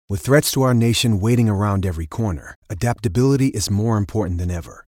With threats to our nation waiting around every corner, adaptability is more important than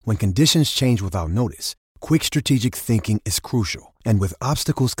ever. When conditions change without notice, quick strategic thinking is crucial. And with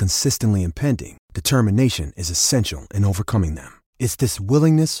obstacles consistently impending, determination is essential in overcoming them. It's this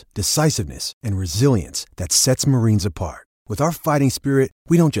willingness, decisiveness, and resilience that sets Marines apart. With our fighting spirit,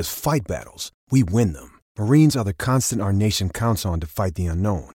 we don't just fight battles, we win them. Marines are the constant our nation counts on to fight the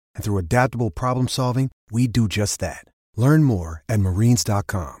unknown. And through adaptable problem solving, we do just that. Learn more at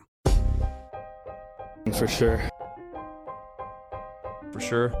marines.com. For sure. For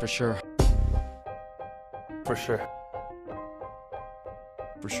sure. For sure. For sure.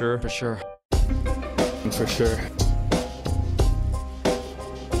 For sure. For sure. For sure.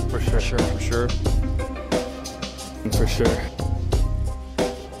 For sure. For sure. For sure. For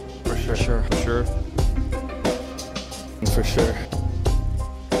sure. For sure. For sure. For sure.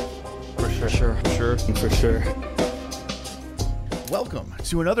 For sure. For sure. For sure. Welcome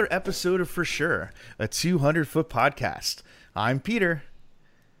to another episode of For Sure, a 200-foot podcast. I'm Peter.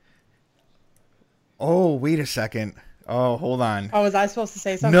 Oh, wait a second. Oh, hold on. Oh, was I supposed to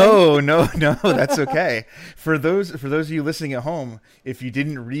say something? No, that's okay. For those of you listening at home, if you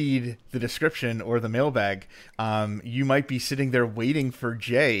didn't read the description or the mailbag, you might be sitting there waiting for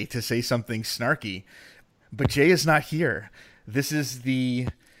Jay to say something snarky. But Jay is not here. This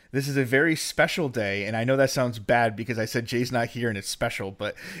is a very special day, and I know that sounds bad because I said Jay's not here and it's special,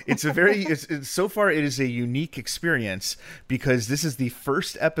 but it's a very so far it is a unique experience because this is the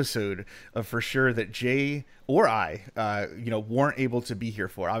first episode of For Sure that Jay or I weren't able to be here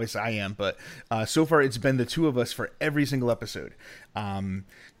for. Obviously I am, but so far it's been the two of us for every single episode.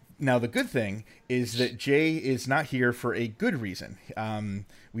 Now, the good thing is that Jay is not here for a good reason.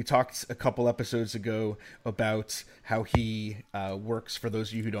 We talked a couple episodes ago about how he works, for those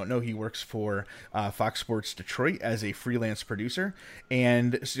of you who don't know, he works for Fox Sports Detroit as a freelance producer.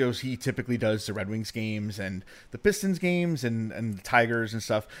 And so he typically does the Red Wings games and the Pistons games and the Tigers and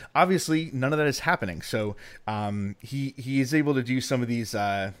stuff. Obviously, none of that is happening. So he is able to do some of these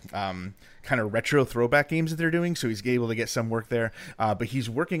kind of retro throwback games that they're doing, so he's able to get some work there, but he's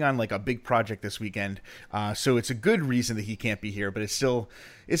working on like a big project this weekend, so it's a good reason that he can't be here, but it's still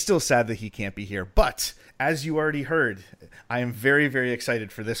sad that he can't be here. But as you already heard, I am very, very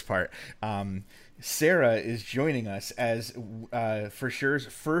excited for this part. Sarah is joining us as For Sure's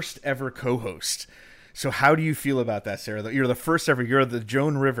first ever co-host. So how do you feel about that, Sarah? You're the first ever, you're the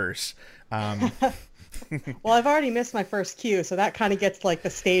Joan Rivers. Well, I've already missed my first cue, so that kind of gets like the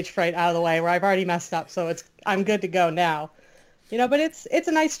stage fright out of the way where I've already messed up, so I'm good to go now. But it's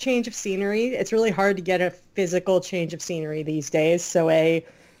a nice change of scenery. It's really hard to get a physical change of scenery these days, so a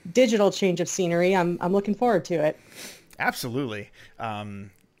digital change of scenery, I'm looking forward to it. Absolutely.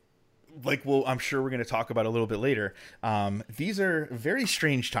 I'm sure we're going to talk about a little bit later. These are very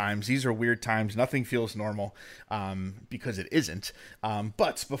strange times. These are weird times. Nothing feels normal because it isn't.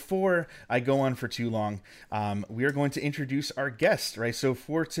 But before I go on for too long, we are going to introduce our guest, right? So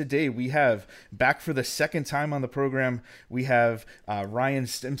for today, we have, back for the second time on the program, we have Ryan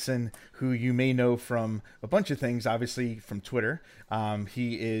Stimson, who you may know from a bunch of things, obviously from Twitter.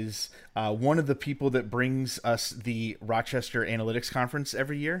 He is one of the people that brings us the Rochester Analytics Conference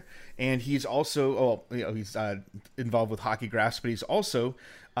every year. And he's also, he's involved with Hockey Graphs, but he's also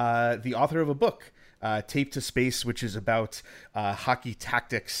the author of a book, Tape to Space, which is about hockey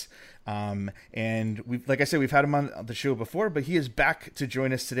tactics. And like I said, we've had him on the show before, but he is back to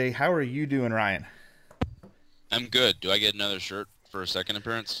join us today. How are you doing, Ryan? I'm good. Do I get another shirt for a second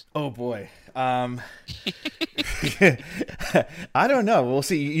appearance? Oh boy. I don't know. We'll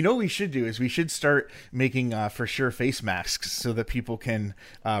see. What we should do is we should start making For Sure face masks so that people can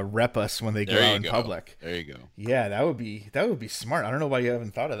rep us when they go out in public. There you go. Yeah, that would be smart. I don't know why you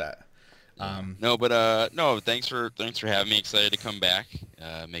haven't thought of that. No, thanks for having me. Excited to come back,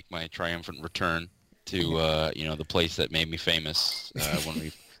 make my triumphant return to the place that made me famous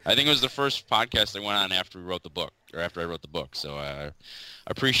I think it was the first podcast I went on after I wrote the book. So I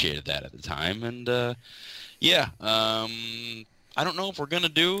appreciated that at the time. And I don't know if we're going to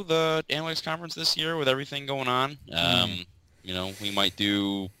do the Analytics Conference this year with everything going on. We might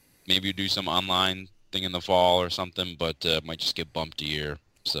do some online thing in the fall or something, but might just get bumped a year.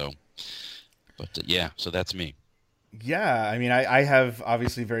 So, so that's me. Yeah, I mean, I have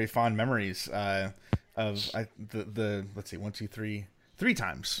obviously very fond memories of the let's see, 1, 2, 3. Three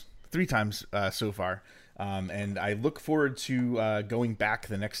times so far, and I look forward to going back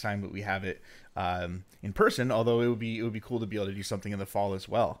the next time that we have it in person. Although it would be cool to be able to do something in the fall as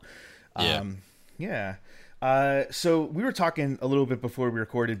well. Yeah. So we were talking a little bit before we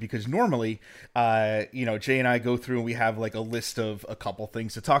recorded because normally, Jay and I go through and we have like a list of a couple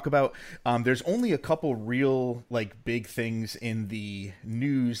things to talk about. There's only a couple real like big things in the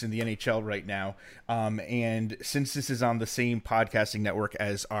news in the NHL right now. And since this is on the same podcasting network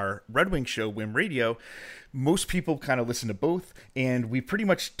as our Red Wings show, Wim Radio, most people kind of listen to both, and we pretty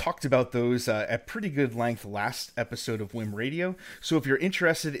much talked about those at pretty good length last episode of Wim Radio. So if you're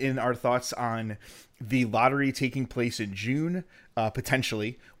interested in our thoughts on the lottery taking place in June,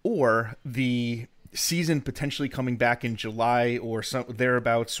 potentially, or the season potentially coming back in July or some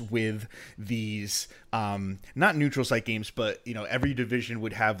thereabouts with these not neutral site games, but every division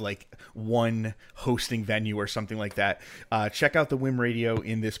would have like one hosting venue or something like that. Check out the Wim Radio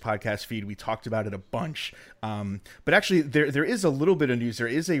in this podcast feed. We talked about it a bunch, but actually there is a little bit of news. There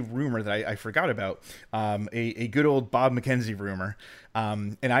is a rumor that I forgot about, a good old Bob McKenzie rumor.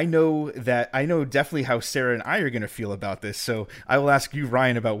 And I know definitely how Sarah and I are going to feel about this. So I will ask you,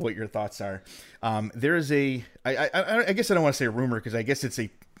 Ryan, about what your thoughts are. There is I guess I don't want to say a rumor because I guess it's a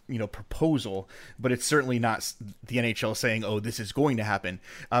proposal, but it's certainly not the NHL saying, oh, this is going to happen.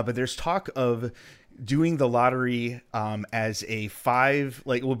 But there's talk of doing the lottery as a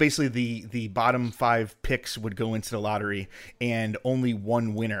basically the bottom 5 picks would go into the lottery and only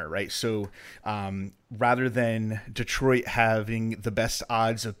one winner, right? So rather than Detroit having the best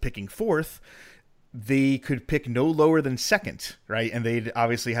odds of picking 4th, they could pick no lower than 2nd, right? And they'd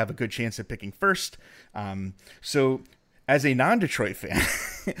obviously have a good chance at picking 1st. So as a non-Detroit fan,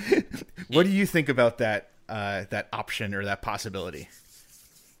 what do you think about that option or that possibility?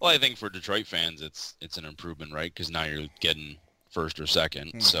 Well, I think for Detroit fans, it's an improvement, right? Because now you're getting 1st or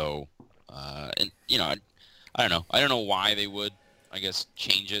 2nd. So, I don't know. I don't know why they would, I guess,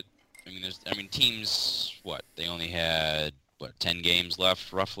 change it. Teams, they only had 10 games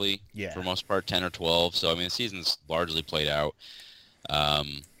left, roughly. Yeah. For the most part, 10 or 12. So, the season's largely played out. There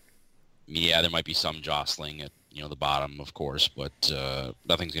might be some jostling at the bottom, of course, but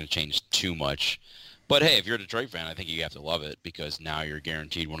nothing's going to change too much. But hey, if you're a Detroit fan, I think you have to love it because now you're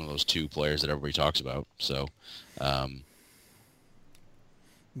guaranteed one of those 2 players that everybody talks about. So,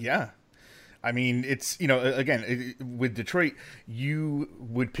 yeah. It's, again, with Detroit, you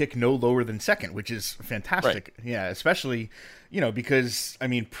would pick no lower than 2nd, which is fantastic. Right. Yeah, especially, because,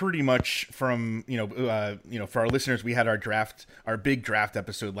 pretty much from, for our listeners, we had our big draft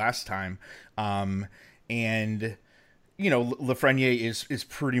episode last time. And Lafreniere is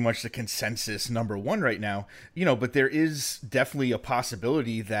pretty much the consensus number 1 right now, but there is definitely a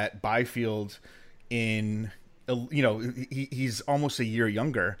possibility that Byfield he's almost a year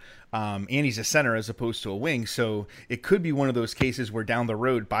younger, and he's a center as opposed to a wing. So it could be one of those cases where down the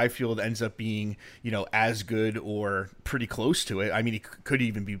road, Byfield ends up being, as good or pretty close to it. He could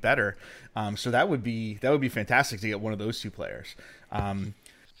even be better. So that would be fantastic to get one of those 2 players.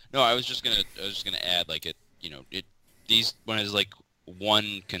 No, I was just gonna add these when it's like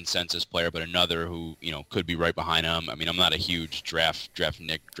one consensus player, but another who could be right behind him. I'm not a huge draft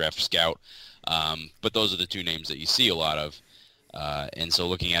scout, but those are the 2 names that you see a lot of, and so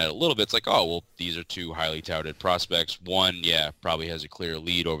looking at it a little bit, it's like, oh well, these are 2 highly touted prospects. One, probably has a clear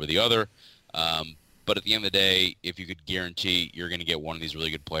lead over the other, but at the end of the day, if you could guarantee you're going to get one of these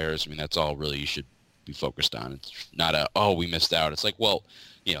really good players, that's all really you should be focused on. It's not we missed out. It's like, well,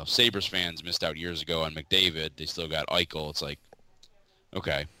 Sabres fans missed out years ago on McDavid. They still got Eichel. It's like,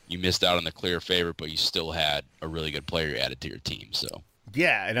 okay, you missed out on the clear favorite, but you still had a really good player added to your team. So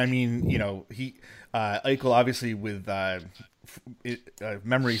yeah, and he Eichel obviously with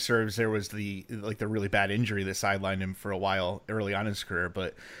memory serves, there was the really bad injury that sidelined him for a while early on in his career,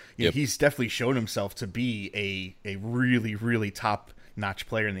 but he's definitely shown himself to be a really, really top notch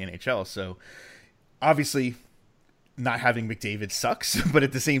player in the NHL. So obviously, not having McDavid sucks, but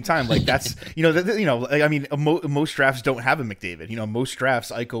at the same time, that's most drafts don't have a McDavid. Most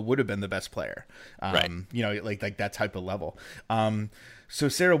drafts Eichel would have been the best player. Right. Like that type of level. So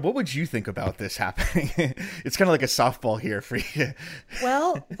Sarah, what would you think about this happening? It's kind of like a softball here for you.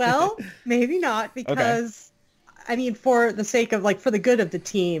 Well, maybe not because, okay. For the sake of for the good of the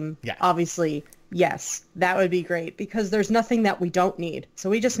team, obviously. Yes, that would be great because there's nothing that we don't need. So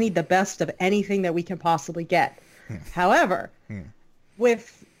we just need the best of anything that we can possibly get. However,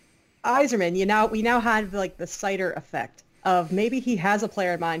 with Yzerman, we now have the Seider effect of maybe he has a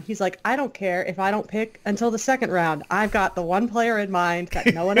player in mind. He's like, I don't care if I don't pick until the 2nd round. I've got the one player in mind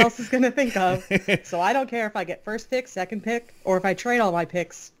that no one else is going to think of. So I don't care if I get 1st pick, 2nd pick, or if I trade all my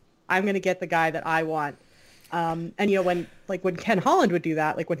picks, I'm going to get the guy that I want. And when Ken Holland would do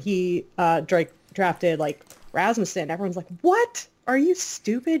that, when he drafted Rasmussen. Everyone's like, what? Are you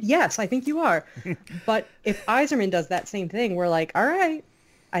stupid? Yes, I think you are. But if Yzerman does that same thing, we're like, all right,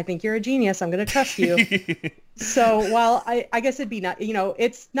 I think you're a genius. I'm going to trust you. So while I guess it'd be not,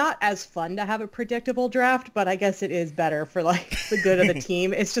 it's not as fun to have a predictable draft, but I guess it is better for like the good of the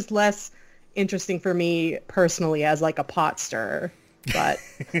team. It's just less interesting for me personally as like a pot stirrer. But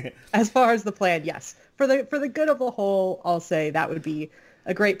as far as the plan, yes, for the good of the whole, I'll say that would be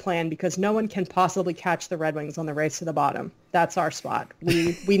a great plan because no one can possibly catch the Red Wings on the race to the bottom. That's our spot.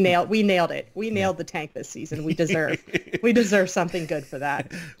 We nailed it. We nailed the tank this season. We deserve something good for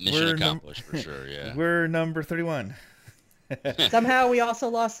that. Mission accomplished for sure. Yeah. We're number 31. Somehow we also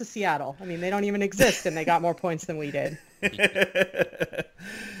lost to Seattle. I mean, they don't even exist, and they got more points than we did.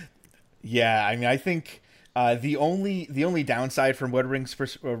 Yeah, I mean, I think the only downside from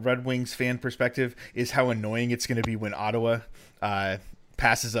Red Wings fan perspective is how annoying it's going to be when Ottawa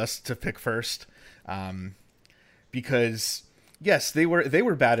passes us to pick first, because yes, they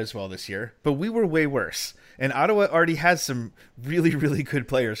were bad as well this year, but we were way worse, and Ottawa already has some really, really good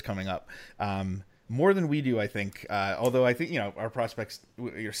players coming up, more than we do, I think. Although I think our prospects,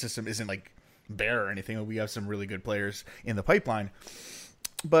 your system isn't like bare or anything. We have some really good players in the pipeline,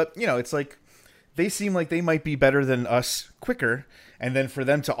 but it's like they seem like they might be better than us quicker, and then for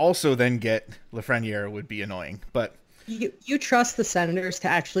them to also then get Lafreniere would be annoying, but. You trust the Senators to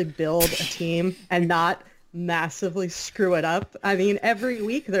actually build a team and not massively screw it up. I mean, every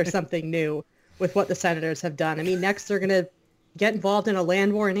week there's something new with what the Senators have done. I mean, next they're going to get involved in a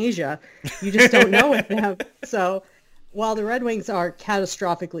land war in Asia. You just don't know with them. So while the Red Wings are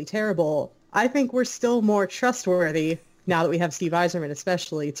catastrophically terrible, I think we're still more trustworthy now that we have Steve Yzerman,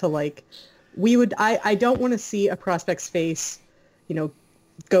 especially to like, I don't want to see a prospect's face,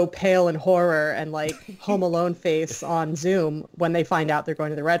 go pale in horror and like Home Alone face on Zoom when they find out they're going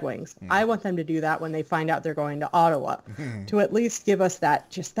to the Red Wings. I want them to do that when they find out they're going to Ottawa, to at least give us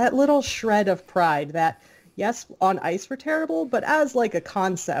that little shred of pride that, yes, on ice we're terrible, but as like a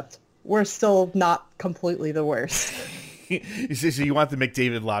concept, we're still not completely the worst. So you want the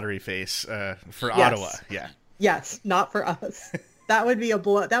McDavid lottery face for Yes. Ottawa? Yeah. Yes, not for us. That would be a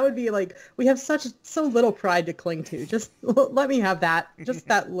blow. That would be like, we have so little pride to cling to. Just let me have that, just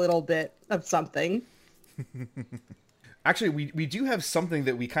that little bit of something. Actually, we do have something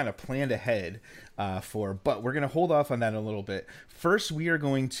that we kind of planned ahead for, but we're going to hold off on that a little bit. First, we are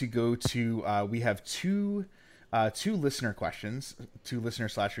going to go to, we have two listener questions, two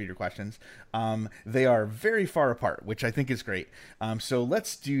listener/reader questions. They are very far apart, which I think is great. So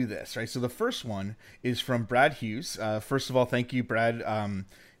let's do this, right? So the first one is from Brad Hughes. First of all, thank you, Brad.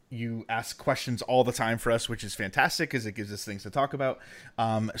 You ask questions all the time for us, which is fantastic because it gives us things to talk about.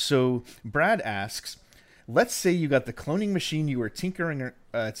 So Brad asks, let's say you got the cloning machine you were tinkering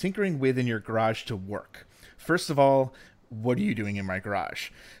with in your garage to work. First of all, what are you doing in my garage?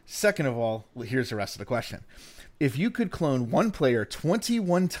 Second of all, here's the rest of the question. If you could clone one player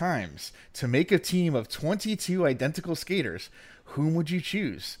 21 times to make a team of 22 identical skaters, whom would you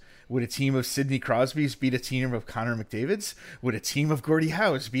choose? Would a team of Sidney Crosby's beat a team of Connor McDavid's? Would a team of Gordie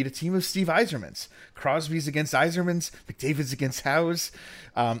Howe's beat a team of Steve Yzerman's? Crosby's against Yzerman's? McDavid's against Howe's?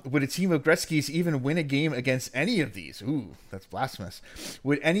 Would a team of Gretzky's even win a game against any of these? Ooh, that's blasphemous.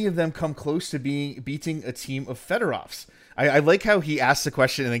 Would any of them come close to beating a team of Fedorov's? I like how he asks the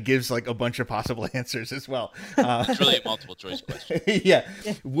question and then gives like a bunch of possible answers as well. It's really a multiple choice question. Yeah.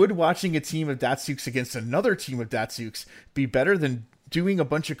 Would watching a team of Datsyuks against another team of Datsyuks be better than doing a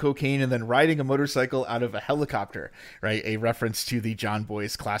bunch of cocaine and then riding a motorcycle out of a helicopter, right? A reference to the John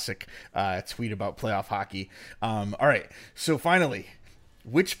Boy's classic tweet about playoff hockey. All right. So finally,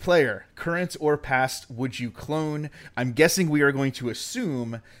 which player, current or past, would you clone? I'm guessing we are going to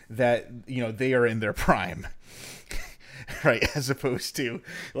assume that, they are in their prime. Right, as opposed to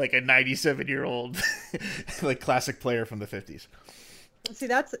like a 97-year-old like classic player from the 50s. See,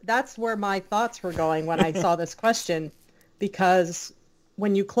 that's where my thoughts were going when I saw this question, because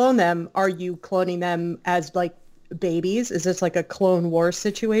when you clone them, are you cloning them as like babies? Is this like a Clone Wars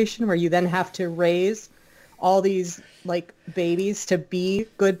situation where you then have to raise all these like babies to be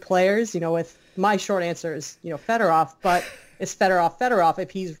good players? With my short answer is, Fedorov, but is Fedorov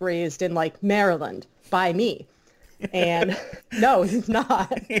if he's raised in like Maryland by me? And no, he's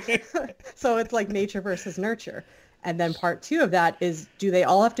not. So it's like nature versus nurture. And then part two of that is, do they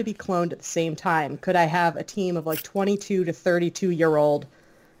all have to be cloned at the same time? Could I have a team of like 22 to 32-year-old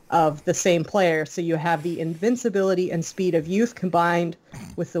of the same player? So you have the invincibility and speed of youth combined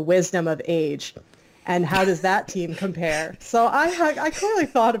with the wisdom of age. And how does that team compare? So I clearly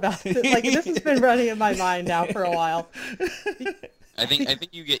thought about it. Like, this has been running in my mind now for a while. I think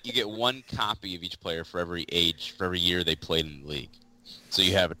you get one copy of each player for every year they played in the league. So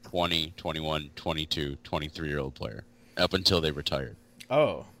you have a 20, 21, 22, 23-year-old player up until they retired.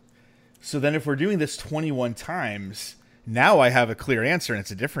 Oh. So then if we're doing this 21 times, now I have a clear answer, and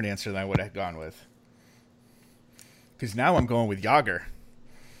it's a different answer than I would have gone with. Because now I'm going with Yager.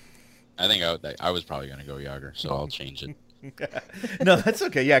 I think I was probably going to go Yager, so I'll change it. No, that's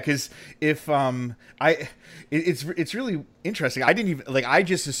okay. Yeah, because if it's really interesting. I didn't even I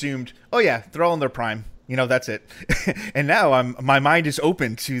just assumed, oh yeah, they're all in their prime. That's it. And now my mind is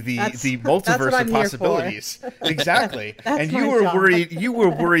open to the multiverse of possibilities. Exactly. And you were worried. You were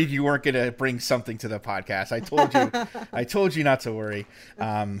worried you weren't going to bring something to the podcast. I told you not to worry.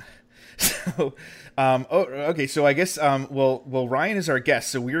 Okay. So I guess well, Ryan is our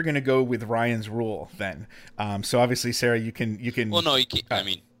guest, so we're going to go with Ryan's rule then. So obviously, Sarah, you can. Well, no, you can't. I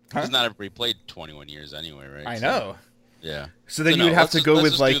mean, because not everybody played 21 years anyway, right? I know. Yeah. So then you would have to go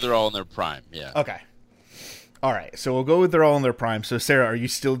with they're all in their prime. Yeah. Okay. All right, so we'll go with they're all in their prime. So, Sarah, are you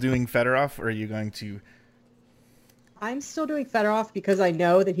still doing Fedorov, or are you going to... I'm still doing Fedorov because I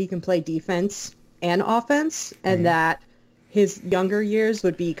know that he can play defense and offense, and that his younger years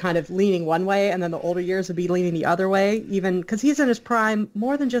would be kind of leaning one way, and then the older years would be leaning the other way, even because he's in his prime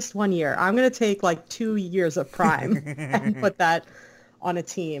more than just 1 year. I'm going to take 2 years of prime and put that on a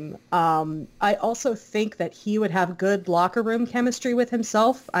team. I also think that he would have good locker room chemistry with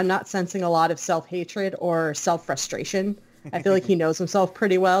himself. I'm not sensing a lot of self-hatred or self-frustration. I feel like he knows himself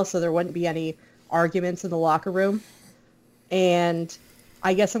pretty well, so there wouldn't be any arguments in the locker room. And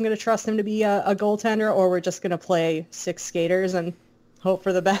I guess I'm going to trust him to be a goaltender, or we're just going to play 6 skaters and hope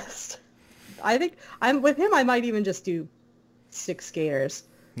for the best. I think with him, I might even just do 6 skaters.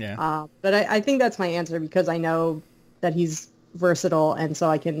 Yeah. But I think that's my answer because I know that he's versatile, and so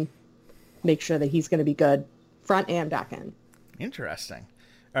I can make sure that he's going to be good front and back end. Interesting.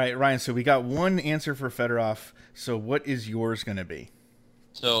 All right, Ryan, so we got one answer for Fedorov. So what is yours going to be?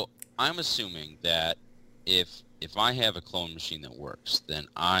 So I'm assuming that if I have a clone machine that works, then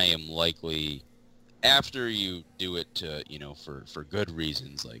I am likely, after you do it to, for good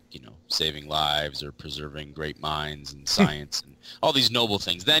reasons, like, saving lives or preserving great minds and science and all these noble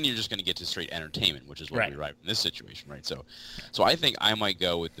things, then you're just going to get to straight entertainment, which is what we write in this situation, right? So I think I might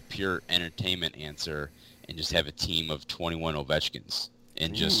go with the pure entertainment answer and just have a team of 21 Ovechkins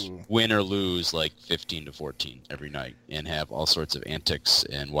and just win or lose 15-14 every night and have all sorts of antics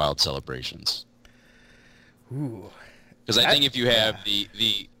and wild celebrations. Ooh. Because I think if you have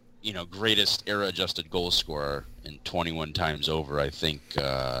the greatest era-adjusted goal scorer in 21 times over, I think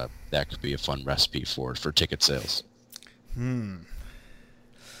that could be a fun recipe for ticket sales.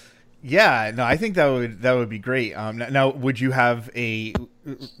 Yeah, no, I think that would be great. Now, would you have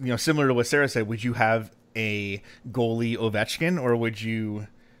similar to what Sarah said, would you have a goalie Ovechkin, or would you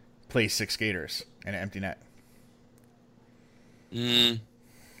play 6 skaters and an empty net? I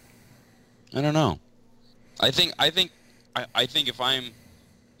don't know. I think if I'm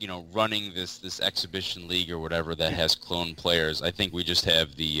running this exhibition league or whatever that has clone players, I think we just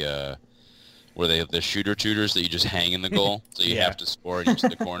have the the shooter tutors that you just hang in the goal, so you have to score in each of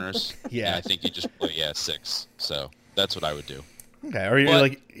the corners. Yeah, and I think you just play 6. So that's what I would do. Okay, or an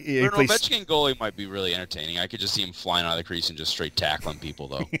Ovechkin goalie might be really entertaining. I could just see him flying out of the crease and just straight tackling people,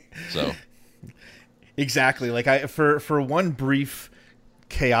 though. So exactly, for one brief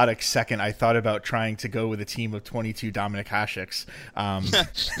chaotic second, I thought about trying to go with a team of 22 Dominik Hasek's.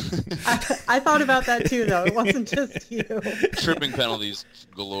 I thought about that too, though. It wasn't just you. Tripping penalties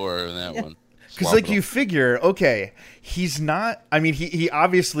galore in that one. Because you figure, okay, he's not. I mean, he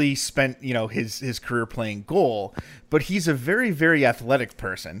obviously spent his career playing goal, but he's a very, very athletic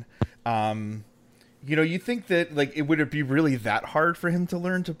person. You think that would it be really that hard for him to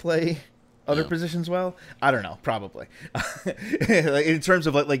learn to play other positions well? I don't know, probably. In terms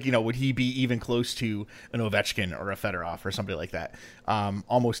of would he be even close to an Ovechkin or a Fedorov or somebody like that?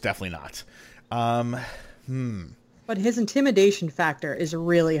 Almost definitely not. But his intimidation factor is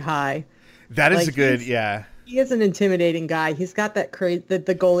really high. That is a good, yeah. He is an intimidating guy. He's got that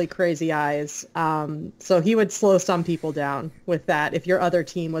the goalie crazy eyes. So he would slow some people down with that if your other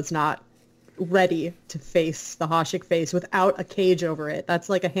team was not ready to face the Hasek face without a cage over it. That's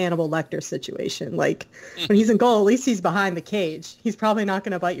like a Hannibal Lecter situation. When he's in goal, at least he's behind the cage. He's probably not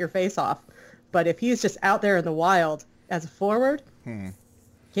going to bite your face off. But if he's just out there in the wild as a forward,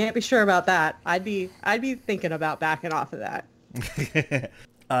 can't be sure about that. I'd be thinking about backing off of that.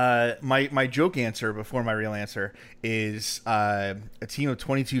 My joke answer before my real answer is a team of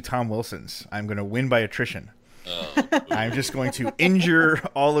 22 Tom Wilsons. I'm going to win by attrition. I'm just going to injure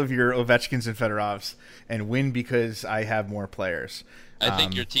all of your Ovechkins and Fedorovs and win because I have more players. I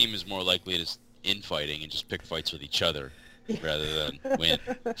think your team is more likely to infighting and just pick fights with each other rather than win.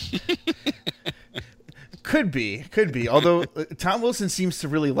 Could be. Although Tom Wilson seems to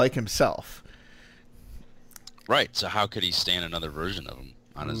really like himself. Right. So how could he stand another version of him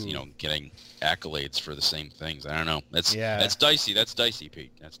on his, getting accolades for the same things? I don't know. That's dicey. That's dicey,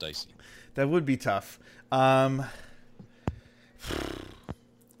 Pete. That's dicey. That would be tough.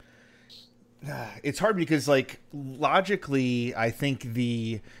 It's hard because, logically, I think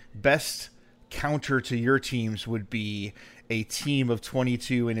the best counter to your teams would be a team of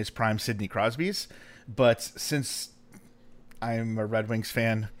 22 in his prime Sidney Crosby's. But since I'm a Red Wings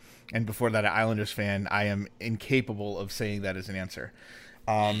fan, and before that an Islanders fan, I am incapable of saying that as an answer.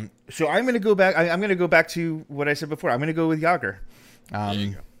 So I'm going to go back. I'm going to go back to what I said before. I'm going to go with Jágr. There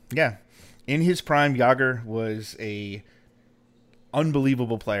you go. Yeah. In his prime, Jágr was a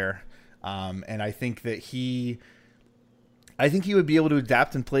unbelievable player. And I think that he would be able to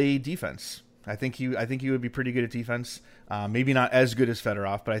adapt and play defense. I think he would be pretty good at defense. Maybe not as good as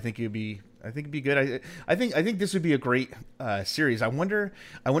Fedorov, but I think it'd be good. I think this would be a great series. I wonder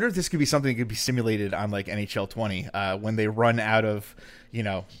if this could be something that could be simulated on NHL 20 when they run out of,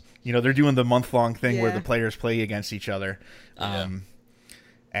 they're doing the month-long thing where the players play against each other.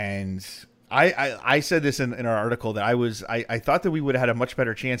 And I said this in our article that I thought that we would have had a much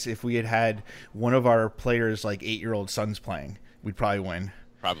better chance if we had one of our players 8-year-old sons playing. We'd probably win.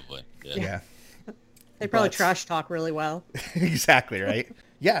 Probably. Yeah. They probably trash talk really well. Exactly, right?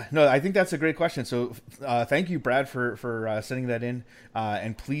 Yeah, no, I think that's a great question. So thank you, Brad, for sending that in.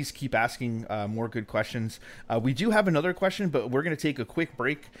 And please keep asking more good questions. We do have another question, but we're going to take a quick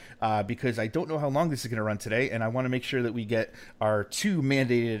break because I don't know how long this is going to run today. And I want to make sure that we get our 2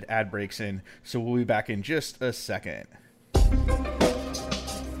 mandated ad breaks in. So we'll be back in just a second.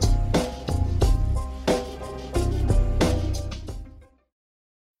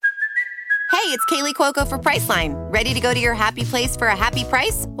 Hey, it's Kaylee Cuoco for Priceline. Ready to go to your happy place for a happy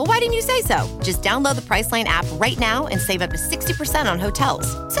price? Well, why didn't you say so? Just download the Priceline app right now and save up to 60% on hotels.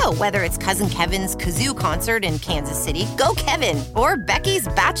 So whether it's Cousin Kevin's Kazoo Concert in Kansas City, go Kevin, or Becky's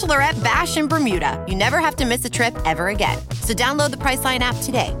Bachelorette Bash in Bermuda, you never have to miss a trip ever again. So download the Priceline app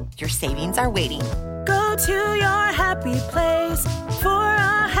today. Your savings are waiting. Go to your happy place for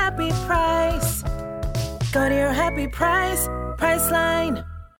a happy price. Go to your happy price, Priceline.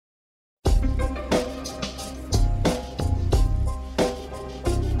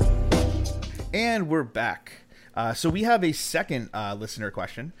 And we're back. So we have a second listener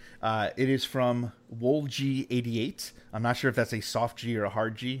question. It is from WolG88. I'm not sure if that's a soft G or a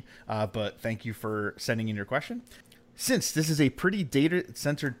hard G, but thank you for sending in your question. Since this is a pretty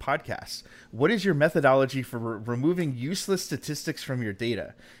data-centered podcast, what is your methodology for removing useless statistics from your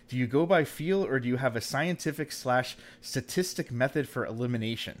data? Do you go by feel or do you have a scientific/statistic method for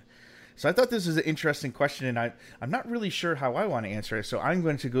elimination? So I thought this was an interesting question, and I'm not really sure how I want to answer it. So I'm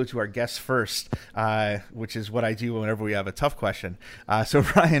going to go to our guests first, which is what I do whenever we have a tough question. So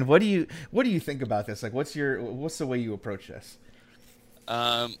Ryan, what do you think about this? What's the way you approach this?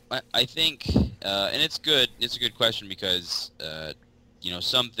 I think, and it's good. It's a good question because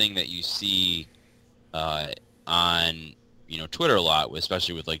something that you see on Twitter a lot,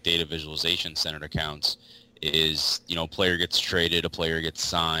 especially with data visualization centered accounts, is player gets traded, a player gets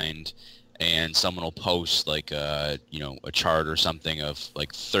signed, and someone will post a chart or something of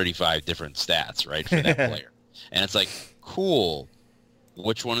 35 different stats, right, for that player, and it's cool,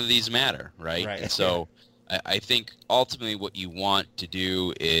 which one of these matter, right? And so I think ultimately what you want to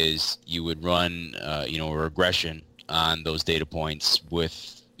do is you would run a regression on those data points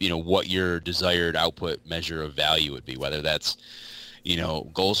with what your desired output measure of value would be, whether that's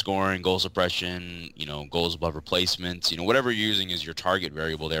goal scoring, goal suppression, goals above replacements, whatever you're using is your target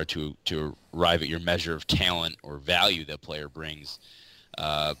variable there to arrive at your measure of talent or value that player brings.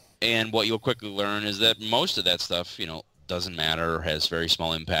 And what you'll quickly learn is that most of that stuff, doesn't matter or has very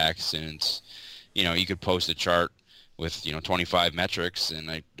small impacts. And it's, you could post a chart with, 25 metrics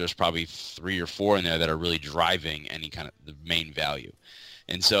and there's probably 3 or 4 in there that are really driving any kind of the main value.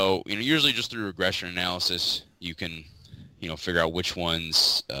 And so, usually just through regression analysis, you can figure out which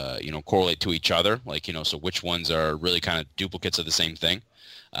ones, correlate to each other. So which ones are really kind of duplicates of the same thing.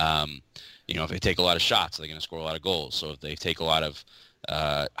 If they take a lot of shots, they're going to score a lot of goals. So if they take a lot of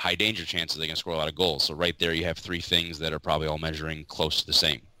high danger chances, they're going to score a lot of goals. So right there, you have 3 things that are probably all measuring close to the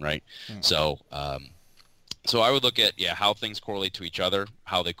same, right? So I would look at, how things correlate to each other,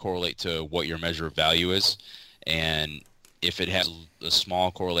 how they correlate to what your measure of value is. And if it has a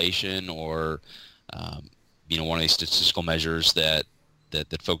small correlation or, one of these statistical measures that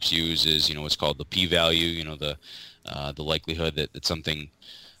folks use is, what's called the p-value, the likelihood that something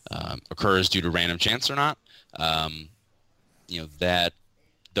occurs due to random chance or not. That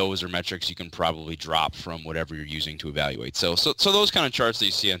those are metrics you can probably drop from whatever you're using to evaluate. So those kind of charts that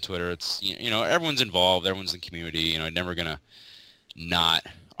you see on Twitter, it's, everyone's involved, everyone's in the community. I'm never going to not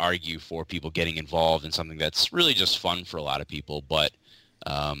argue for people getting involved in something that's really just fun for a lot of people. But,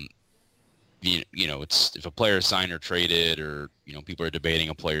 it's, if a player is signed or traded, or, people are debating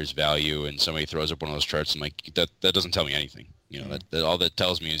a player's value and somebody throws up one of those charts, I'm like, that doesn't tell me anything. That all that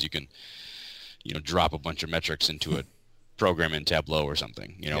tells me is you can, drop a bunch of metrics into a program in Tableau or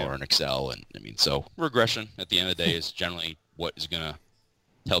something, or in Excel. And so regression at the end of the day is generally what is going to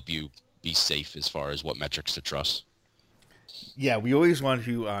help you be safe as far as what metrics to trust. Yeah, we always want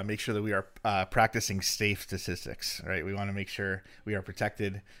to make sure that we are practicing safe statistics, right? We want to make sure we are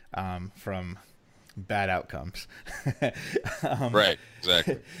protected from bad outcomes. Right,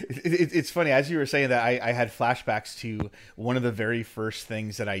 exactly. It's funny, as you were saying that, I had flashbacks to one of the very first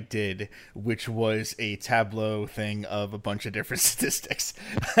things that I did, which was a Tableau thing of a bunch of different statistics.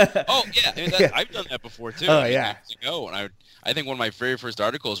 Oh yeah, I've done that before too. Oh yeah. Years ago, and I think one of my very first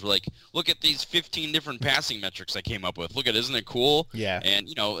articles were like, look at these 15 different passing metrics I came up with. Look at, isn't it cool? Yeah. And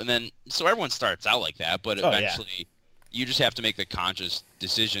and then so everyone starts out like that, but eventually you just have to make the conscious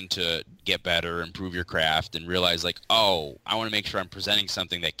decision to get better, improve your craft, and realize like, oh, I want to make sure I'm presenting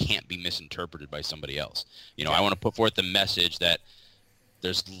something that can't be misinterpreted by somebody else. I want to put forth the message that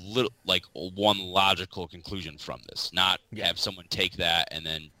there's one logical conclusion from this, not have someone take that and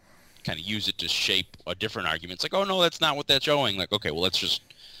then kind of use it to shape a different argument. It's like, oh no, that's not what that's showing. Like, okay, well, let's just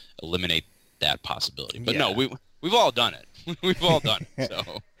eliminate that possibility. But no, we've all done it. We've all done it.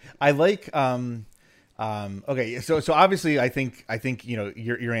 So I like okay, so obviously I think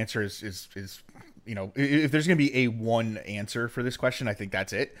your answer is if there's going to be a one answer for this question, I think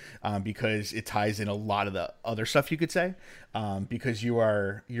that's it, because it ties in a lot of the other stuff you could say, because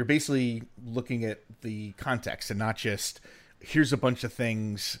you're basically looking at the context and not just here's a bunch of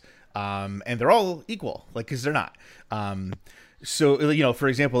things and they're all equal, like, because they're not. So for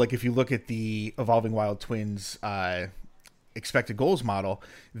example, like if you look at the Evolving Wild Twins expected goals model,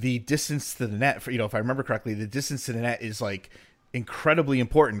 the distance to the net, if I remember correctly, the distance to the net is like incredibly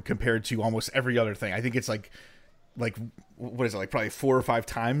important compared to almost every other thing. I think it's like what is it, like probably 4 or 5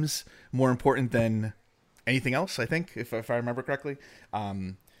 times more important than anything else, I think, if I remember correctly.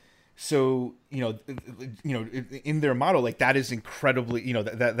 So in their model, like that is incredibly,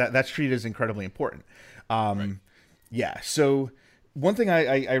 that's treated as incredibly important. Right. Yeah. So one thing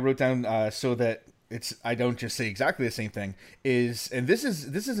I wrote down so that I don't just say exactly the same thing is, and this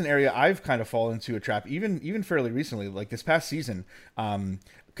is an area I've kind of fallen into a trap even fairly recently, like this past season,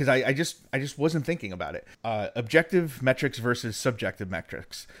 because I just wasn't thinking about it. Objective metrics versus subjective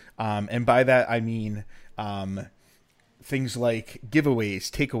metrics, and by that I mean things like giveaways,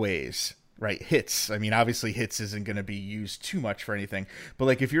 takeaways, right? Hits. I mean, obviously hits isn't going to be used too much for anything, but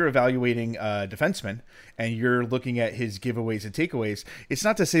like if you're evaluating a defenseman and you're looking at his giveaways and takeaways, it's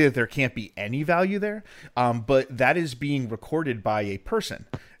not to say that there can't be any value there, but that is being recorded by a person,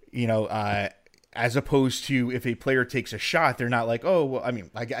 as opposed to if a player takes a shot, they're not like, oh, well, I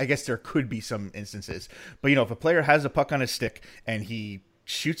mean, I guess there could be some instances, but if a player has a puck on his stick and he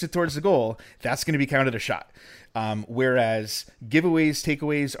shoots it towards the goal, that's going to be counted a shot. Whereas giveaways,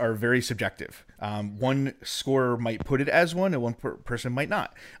 takeaways are very subjective. One scorer might put it as one, and one person might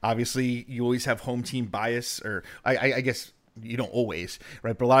not. Obviously, you always have home team bias, or I guess you don't always,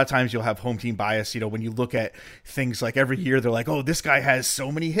 right? But a lot of times you'll have home team bias. When you look at things like every year, they're like, oh, this guy has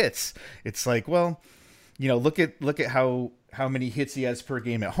so many hits. It's like, well, look at how many hits he has per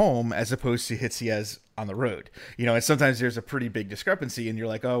game at home as opposed to hits he has on the road. And sometimes there's a pretty big discrepancy and you're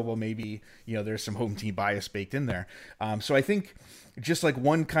like, oh, well, maybe, there's some home team bias baked in there. So I think just like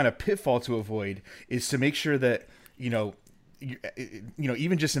one kind of pitfall to avoid is to make sure that, even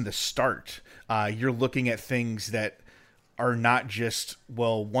just in the start, you're looking at things that are not just,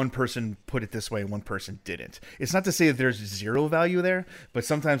 well, one person put it this way and one person didn't. It's not to say that there's zero value there, but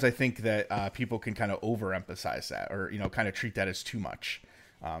sometimes I think that people can kind of overemphasize that, or kind of treat that as too much.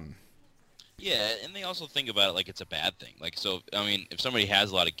 Yeah, and they also think about it like it's a bad thing. Like, so I mean, if somebody has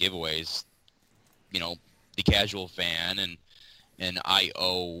a lot of giveaways, the casual fan and I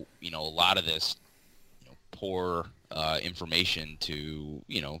owe a lot of this poor information to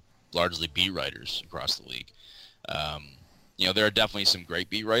largely beat writers across the league. There are definitely some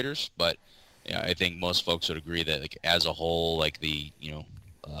great beat writers, but I think most folks would agree that, like, as a whole, like the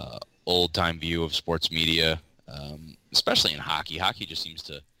old time view of sports media, especially in hockey just seems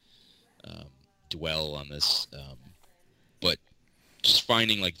to dwell on this, but just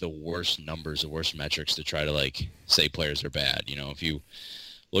finding like the worst numbers, the worst metrics to try to like say players are bad. You know, if you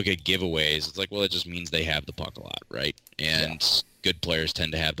look at giveaways, it's like, well, it just means they have the puck a lot, right? And good players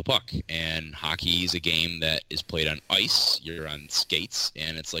tend to have the puck. And hockey is a game that is played on ice. You're on skates,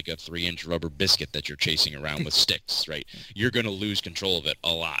 and it's like a 3-inch rubber biscuit that you're chasing around with sticks, right? You're going to lose control of it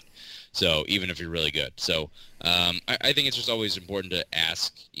a lot. So even if you're really good. So I think it's just always important to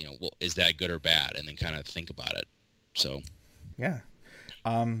ask, you know, well, is that good or bad? And then kind of think about it. So. Yeah.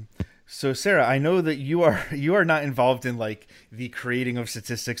 So Sarah, I know that you are not involved in like the creating of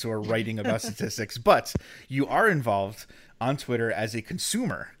statistics or writing about statistics, but you are involved on Twitter as a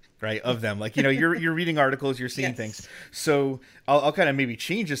consumer, right, of them. Like, you know, you're reading articles, you're seeing things. So I'll kind of maybe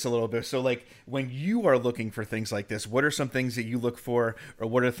change this a little bit. So like when you are looking for things like this, what are some things that you look for, or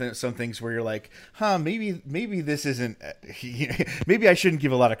what are some things where you're like, maybe this isn't, maybe I shouldn't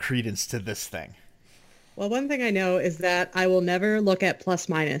give a lot of credence to this thing. Well, one thing I know is that I will never look at plus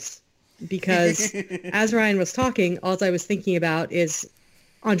minus, because as Ryan was talking, all I was thinking about is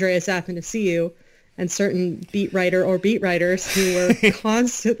Andreas Athanasiou and certain beat writer or beat writers who were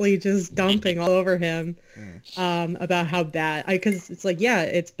constantly just dumping all over him about how bad. Because it's like, yeah,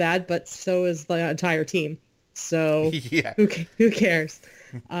 it's bad, but so is the entire team. So who cares?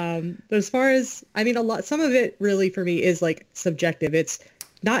 But as far as, I mean, some of it really for me is like subjective. It's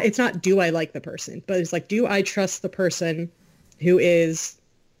not do I like the person, but it's like, do I trust the person who is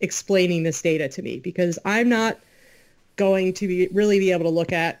explaining this data to me? Because I'm not going to really be able to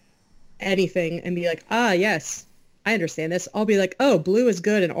look at anything and be like, yes, I understand this. I'll be like, oh, blue is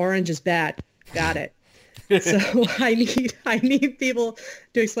good and orange is bad. Got it. So I need people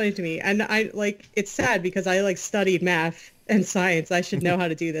to explain it to me. And I like, it's sad because I like studied math and science. I should know how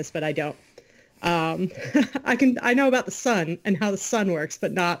to do this, but I don't. I know about the sun and how the sun works,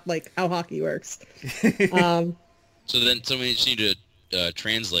 but not like how hockey works. So then somebody just need to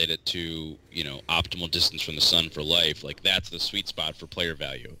translate it to, you know, optimal distance from the sun for life. Like that's the sweet spot for player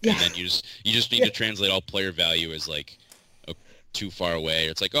value. Yeah. And then you just need to translate all player value as like too far away.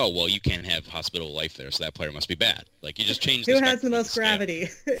 It's like, oh, well, you can't have hospital life there, so that player must be bad. Like you just change who has the most gravity,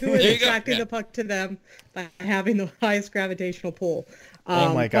 who is attracting the puck to them by having the highest gravitational pull.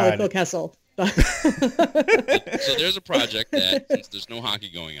 Oh my God. Phil Kessel. So there's a project that, since there's no hockey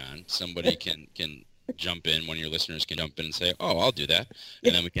going on, somebody can jump in, one of your listeners can jump in and say, oh, I'll do that.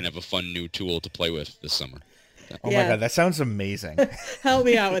 And then we can have a fun new tool to play with this summer. Oh my God, that sounds amazing. Help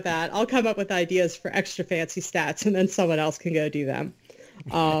me out with that. I'll come up with ideas for extra fancy stats, and then someone else can go do them.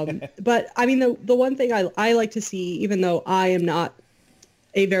 But I mean, the one thing I like to see, even though I am not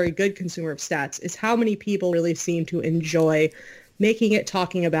a very good consumer of stats, is how many people really seem to enjoy making it,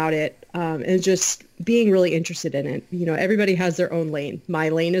 talking about it, and just being really interested in it. You know, everybody has their own lane. My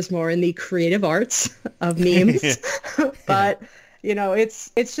lane is more in the creative arts of memes, but you know,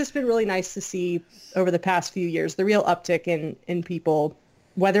 it's just been really nice to see over the past few years the real uptick in people,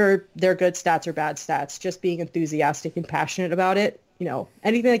 whether they're good stats or bad stats, just being enthusiastic and passionate about it. You know,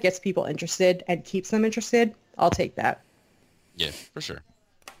 anything that gets people interested and keeps them interested, I'll take that. Yeah, for sure.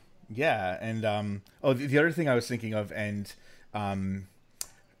 Yeah, and the other thing I was thinking of, and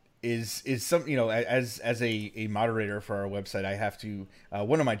is some, you know, as a moderator for our website, I have to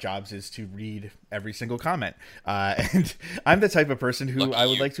one of my jobs is to read every single comment, and I'm the type of person who Lucky I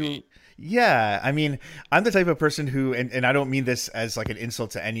would like to. Yeah, I mean, I'm the type of person who, and I don't mean this as like an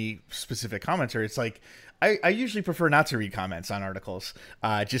insult to any specific commenter. It's like I usually prefer not to read comments on articles,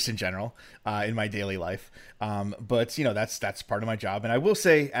 just in general, in my daily life. But you know, that's part of my job. And I will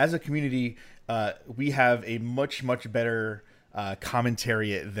say, as a community, we have a much better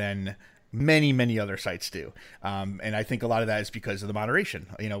commentariat than many other sites do. And I think a lot of that is because of the moderation.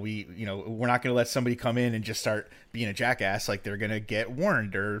 You know, we're not going to let somebody come in and just start being a jackass. Like they're going to get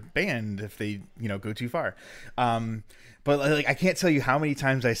warned or banned if they, you know, go too far. But like, I can't tell you how many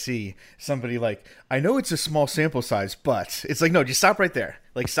times I see somebody like, I know it's a small sample size, but it's like, no, just stop right there.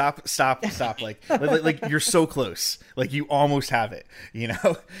 Like, stop. like you're so close. Like you almost have it, you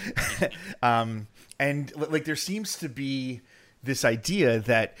know? And like, there seems to be this idea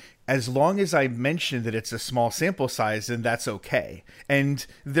that as long as I mention that it's a small sample size, then that's okay. And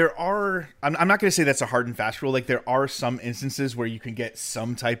there are, I'm not going to say that's a hard and fast rule. Like there are some instances where you can get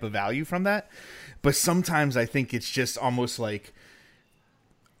some type of value from that. But sometimes I think it's just almost like,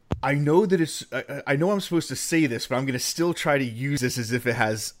 I know that I know I'm supposed to say this, but I'm going to still try to use this as if it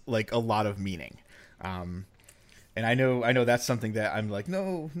has like a lot of meaning. And I know that's something that I'm like,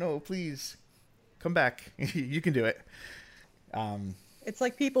 no, please come back. You can do it. It's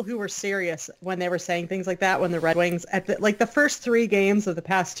like people who were serious when they were saying things like that when the Red Wings, like the first 3 games of the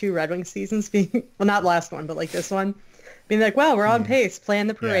past 2 Red Wings seasons being, well, not last one, but like this one, being like, well, we're on pace, plan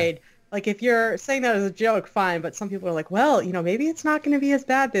the parade. Yeah. Like if you're saying that as a joke, fine, but some people are like, well, maybe it's not going to be as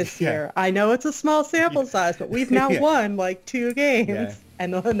bad this year. I know it's a small sample size, but we've now won like 2 games. Yeah.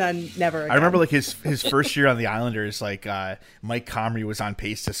 And then never again. I remember like his first year on the Islanders, like Mike Comrie was on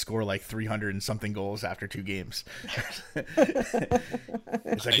pace to score like 300 and something goals after 2 games.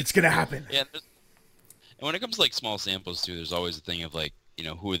 It's like, it's going to happen. Yeah. And when it comes to like small samples too, there's always a thing of like,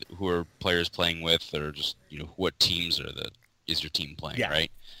 who are players playing with, or just, what teams is your team playing,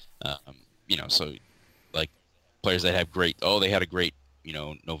 right? So like players that have they had a great,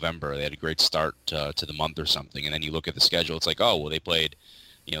 November, they had a great start to the month or something. And then you look at the schedule, it's like, oh, well, they played,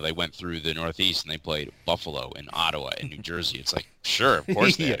 they went through the Northeast and they played Buffalo and Ottawa and New Jersey. It's like, sure, of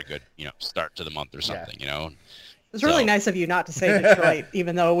course they had a good, start to the month or something, It was really nice of you not to say Detroit,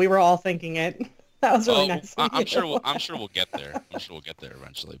 even though we were all thinking it. That was really nice. I'm sure we'll get there. I'm sure we'll get there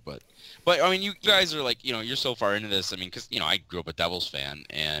eventually. But I mean, you guys are like, you're so far into this. I mean, because I grew up a Devils fan,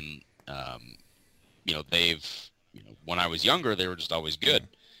 and they've, when I was younger, they were just always good.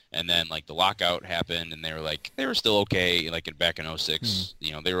 And then like the lockout happened, and they were still okay. Like back in 06,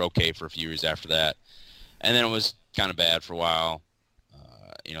 they were okay for a few years after that, and then it was kind of bad for a while.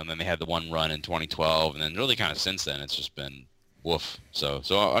 And then they had the one run in 2012, and then really kind of since then, it's just been woof. So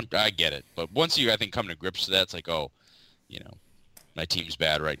I get it. But once you, I think, come to grips to that, it's like, oh, my team's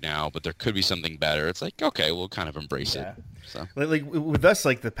bad right now, but there could be something better. It's like, okay, we'll kind of embrace it. So like with us,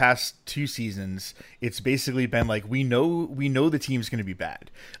 like the past 2 seasons, it's basically been like, we know the team's going to be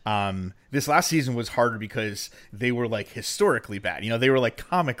bad. This last season was harder because they were like historically bad. They were like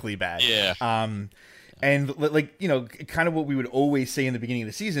comically bad. Yeah. And like, kind of what we would always say in the beginning of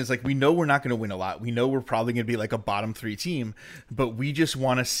the season is like, we know we're not going to win a lot. We know we're probably going to be like a bottom 3 team, but we just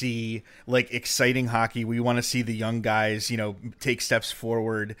want to see like exciting hockey. We want to see the young guys, take steps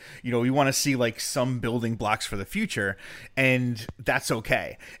forward. We want to see like some building blocks for the future, and that's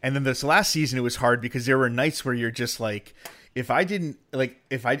okay. And then this last season, it was hard because there were nights where you're just like, if I didn't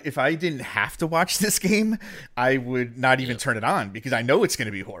have to watch this game, I would not even turn it on because I know it's going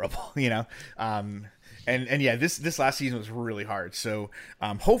to be horrible, And yeah, this last season was really hard. So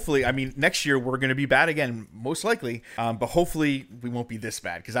hopefully, I mean, next year we're going to be bad again, most likely. But hopefully we won't be this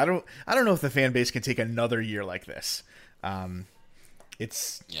bad, because I don't know if the fan base can take another year like this. Another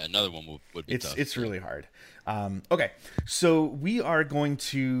one would be tough. It's really hard. Okay, so we are going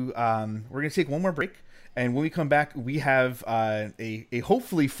to take one more break, and when we come back, we have a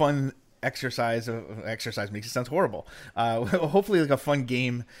hopefully fun exercise makes it sound horrible. Hopefully like a fun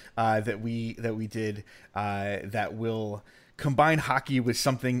game that we did that will combine hockey with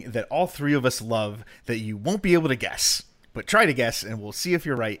something that all 3 of us love that you won't be able to guess, but try to guess, and we'll see if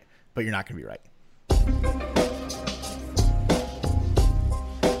you're right, but you're not going to be right.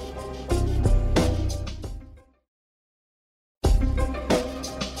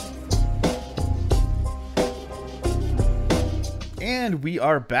 And we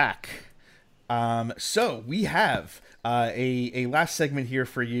are back. So we have a last segment here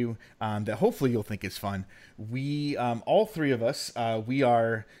for you that hopefully you'll think is fun. We, all 3 of us, we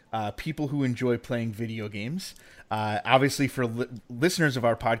are people who enjoy playing video games. Obviously, for listeners of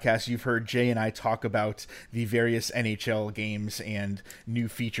our podcast, you've heard Jay and I talk about the various NHL games and new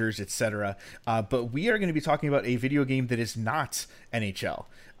features, etc. But we are going to be talking about a video game that is not NHL.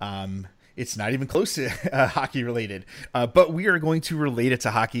 It's not even close to hockey related, but we are going to relate it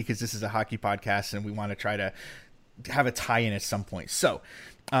to hockey because this is a hockey podcast and we want to try to have a tie-in at some point. So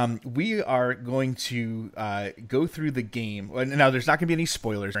we are going to go through the game. Now, there's not going to be any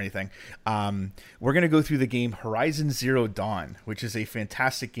spoilers or anything. We're going to go through the game Horizon Zero Dawn, which is a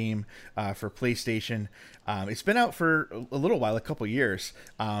fantastic game for PlayStation. It's been out for a little while, a couple years,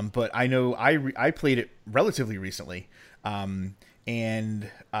 but I know I played it relatively recently.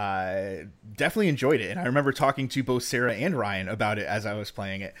 And definitely enjoyed it. And I remember talking to both Sarah and Ryan about it as I was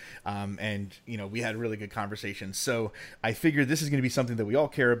playing it. And, we had really good conversations. So I figured this is going to be something that we all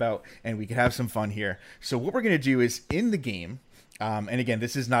care about and we can have some fun here. So what we're going to do is in the game, and again,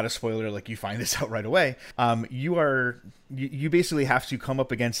 this is not a spoiler, like you find this out right away. You basically have to come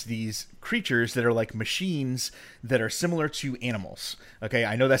up against these creatures that are like machines that are similar to animals. Okay,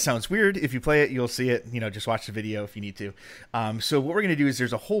 I know that sounds weird. If you play it, you'll see it. Just watch the video if you need to. So what we're going to do is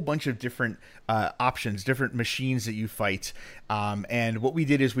there's a whole bunch of different options, different machines that you fight. And what we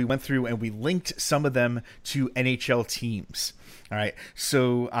did is we went through and we linked some of them to NHL teams. All right,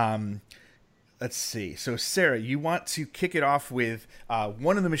 so let's see. So, Sarah, you want to kick it off with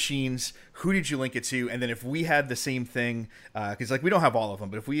one of the machines. Who did you link it to? And then if we had the same thing, because like we don't have all of them,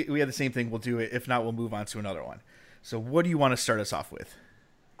 but if we had the same thing, we'll do it. If not, we'll move on to another one. So what do you want to start us off with?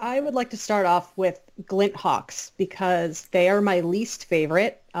 I would like to start off with Glint Hawks because they are my least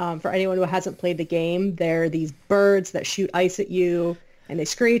favorite. For anyone who hasn't played the game, they're these birds that shoot ice at you, and they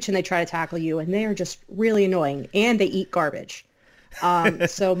screech and they try to tackle you, and they are just really annoying, and they eat garbage.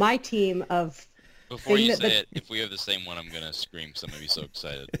 So my team of... Before you say it, if we have the same one, I'm going to scream because I'm going to be so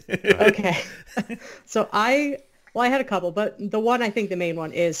excited. Okay. So I had a couple, but the one I think the main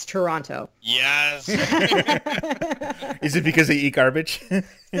one is Toronto. Yes! Is it because they eat garbage?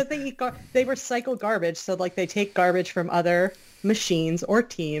 Because they recycle garbage, so like they take garbage from other machines or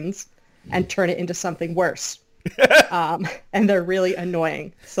teams and turn it into something worse. And they're really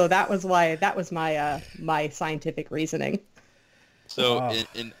annoying. So that was my my scientific reasoning. So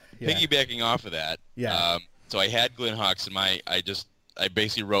in piggybacking off of that, so I had Glint Hawks in I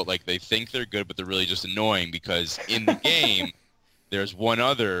basically wrote like they think they're good, but they're really just annoying because in the game there's one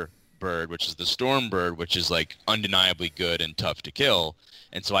other bird, which is the storm bird, which is like undeniably good and tough to kill.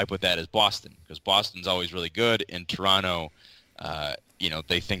 And so I put that as Boston because Boston's always really good, and Toronto,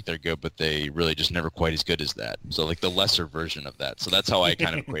 they think they're good, but they really just never quite as good as that. So like the lesser version of that. So that's how I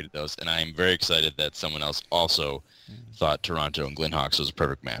kind of equated those. And I'm very excited that someone else also thought Toronto and Glint Hawks was a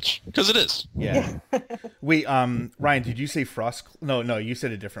perfect match because it is. Yeah. Wait, Ryan, did you say Frost? No, you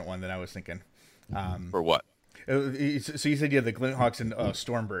said a different one than I was thinking. For what? So you said you had the Glint Hawks and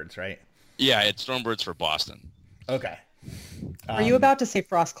Stormbirds, right? Yeah, I had Stormbirds for Boston. Okay. Are you about to say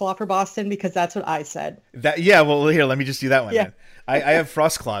Frostclaw for Boston? Because that's what I said. Well, here, let me just do that one. Yeah. Then. I have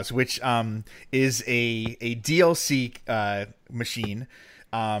Frostclaws, which is a DLC machine.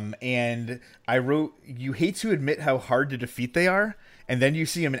 And I wrote, you hate to admit how hard to defeat they are, and then you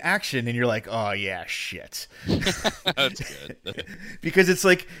see them in action, and you're like, oh, yeah, shit. That's good. Because it's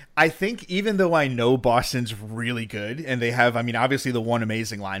like, I think even though I know Boston's really good, and they have, obviously the one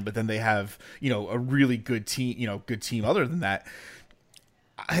amazing line, but then they have, a really good team other than that,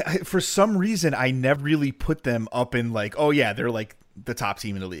 I for some reason, I never really put them up in like, oh, yeah, they're like the top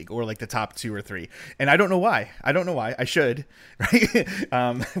team in the league or like the top 2 or 3. And I don't know why. I should, right?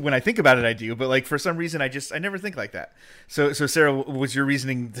 When I think about it, I do. But like for some reason, I never think like that. So Sarah, was your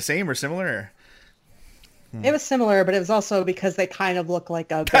reasoning the same or similar? Or? It was similar, but it was also because they kind of look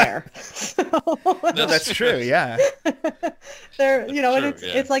like a bear. No, that's true. Yeah. They're,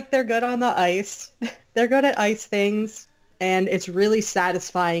 it's like they're good on the ice. They're good at ice things. And it's really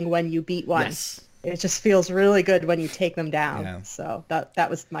satisfying when you beat one. Yes. It just feels really good when you take them down. Yeah. So that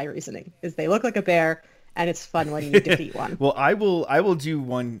was my reasoning, is they look like a bear, and it's fun when you defeat one. Well, I will do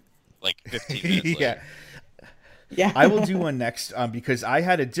one. Like 15 minutes later. Yeah. I will do one next because I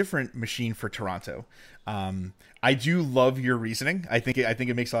had a different machine for Toronto. I do love your reasoning. I think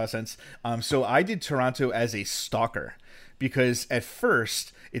it makes a lot of sense. So I did Toronto as a stalker because at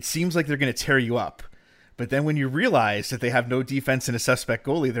first it seems like they're going to tear you up. But then when you realize that they have no defense and a suspect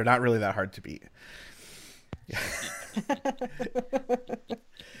goalie, they're not really that hard to beat.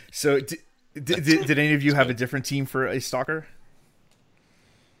 So did any of you have a different team for a stalker?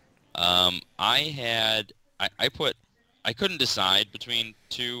 I couldn't decide between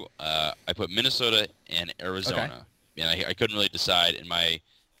two. I put Minnesota and Arizona. Okay. And I couldn't really decide, and my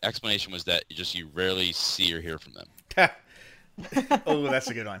explanation was that you rarely see or hear from them. Oh, that's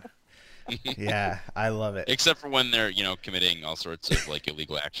a good one. Yeah, I love it. Except for when they're, committing all sorts of like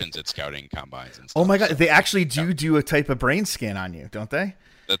illegal actions at scouting combines and stuff. Oh my God, they actually do a type of brain scan on you, don't they?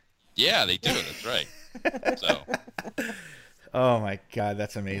 Yeah, they do. That's right. So. Oh my God,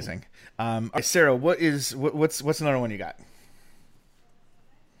 that's amazing. All right, Sarah, what's another one you got?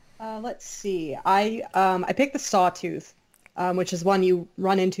 Let's see. I picked the Sawtooth, which is one you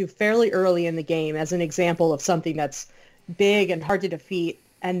run into fairly early in the game as an example of something that's big and hard to defeat.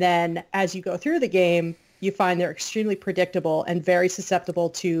 And then as you go through the game, you find they're extremely predictable and very susceptible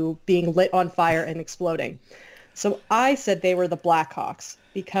to being lit on fire and exploding. So I said they were the Blackhawks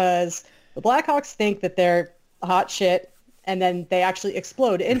because the Blackhawks think that they're hot shit, and then they actually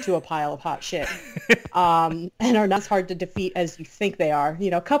explode into a pile of hot shit and are not as hard to defeat as you think they are.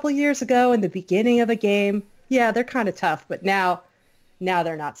 A couple of years ago in the beginning of a game, yeah, they're kind of tough, but now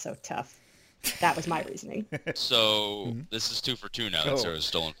they're not so tough. That was my reasoning. So this is 2 for 2 now that Sarah's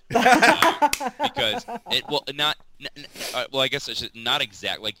stolen. Because I guess I should not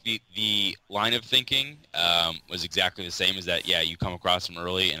exact. Like the line of thinking was exactly the same as that. Yeah, you come across them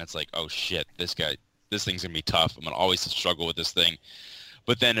early, and it's like, oh shit, this thing's gonna be tough. I'm gonna always struggle with this thing.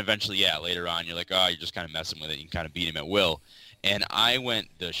 But then eventually, yeah, later on, you're like, oh, you're just kind of messing with it. You can kind of beat him at will. And I went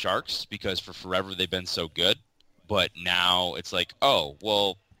the Sharks because for forever they've been so good. But now it's like, oh,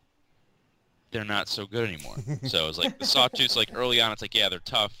 well, they're not so good anymore. So it's like the Sawtooths, like early on, it's like, yeah, they're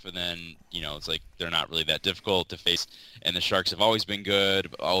tough. And then, it's like they're not really that difficult to face. And the Sharks have always been good.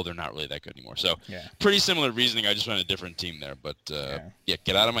 But, oh, they're not really that good anymore. So pretty similar reasoning. I just went a different team there. But,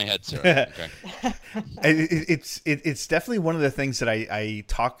 get out of my head, Sarah. Okay. It's definitely one of the things that I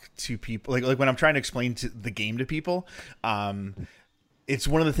talk to people, like when I'm trying to explain the game to people, it's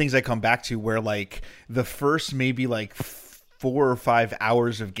one of the things I come back to where like the first maybe like 4 or 5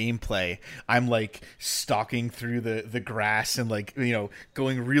 hours of gameplay, I'm like stalking through the grass and like,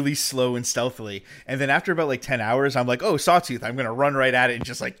 going really slow and stealthily. And then after about like 10 hours, I'm like, oh, Sawtooth, I'm going to run right at it and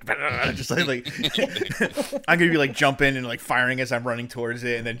just like I'm going to be like jumping and like firing as I'm running towards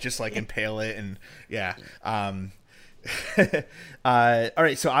it and then just like impale it. And all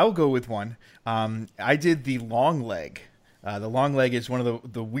right. So I'll go with one. I did the long leg. The long leg is one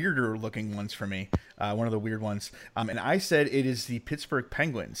of the weirder looking ones for me, one of the weird ones. And I said it is the Pittsburgh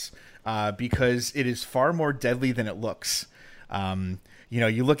Penguins because it is far more deadly than it looks.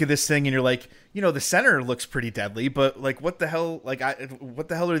 You look at this thing and you're like, the center looks pretty deadly, but like, what the hell? Like, what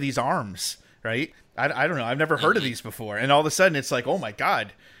the hell are these arms? Right? I don't know. I've never heard of these before. And all of a sudden it's like, oh my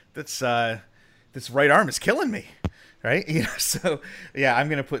God, this right arm is killing me. Right? So yeah, I'm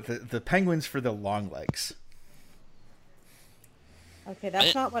going to put the Penguins for the long legs. Okay,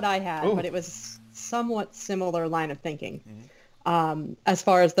 that's not what I had, but it was somewhat similar line of thinking. As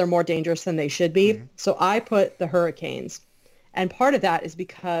far as they're more dangerous than they should be. So I put the Hurricanes. And part of that is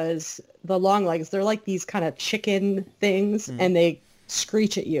because the long legs, they're like these kind of chicken things, and they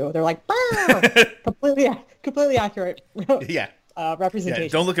screech at you. They're like, completely accurate representation. Yeah,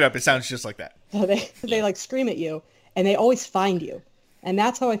 don't look it up. It sounds just like that. So they like scream at you, and they always find you. And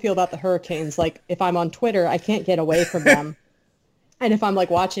that's how I feel about the Hurricanes. Like, if I'm on Twitter, I can't get away from them. And if I'm like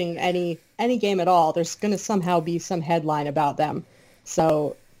watching any game at all, there's going to somehow be some headline about them.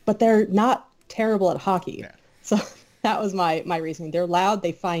 So, but they're not terrible at hockey. Yeah. So that was my reasoning. They're loud,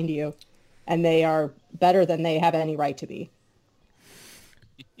 they find you, and they are better than they have any right to be.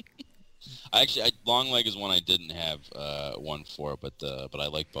 Long leg is one I didn't have one for, but I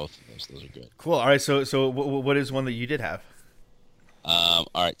like both of those. Those are good. Cool. All right. So what is one that you did have? All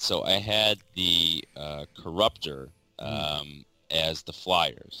right. So I had the Corruptor. As the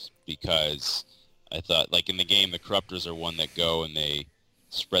Flyers, because I thought, like in the game, the Corruptors are one that go and they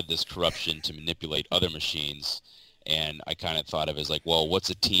spread this corruption to manipulate other machines, and I kind of thought of it as like, well, what's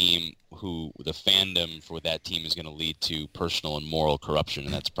a team who the fandom for that team is going to lead to personal and moral corruption,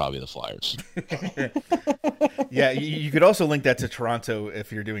 and that's probably the Flyers. Yeah, you could also link that to Toronto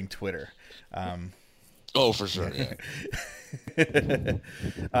if you're doing Twitter. Oh, for sure, yeah.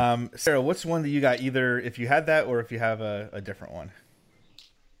 Sarah, what's one that you got, either if you had that or if you have a different one?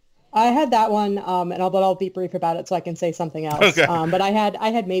 I had that one, but I'll be brief about it so I can say something else. Okay. But I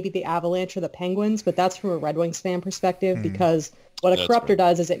had maybe the Avalanche or the Penguins, but that's from a Red Wings fan perspective, because what a Corruptor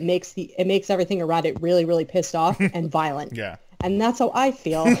does is it makes everything around it really, really pissed off and violent. Yeah. And that's how I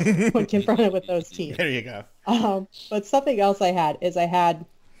feel when confronted with those teams. There you go. But something else I had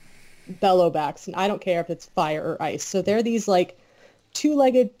Bellowbacks, and I don't care if it's fire or ice. So they're these like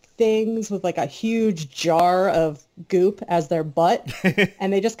two-legged things with like a huge jar of goop as their butt,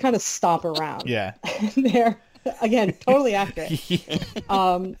 and they just kind of stomp around. Yeah. They're, again, totally accurate.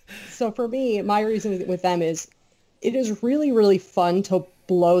 So for me, my reason with them is it is really, really fun to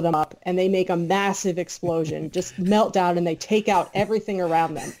blow them up, and they make a massive explosion, just melt down, and they take out everything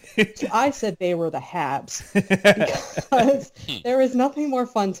around them. So I said they were the Habs, because there is nothing more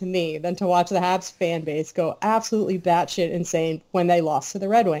fun to me than to watch the Habs fan base go absolutely batshit insane when they lost to the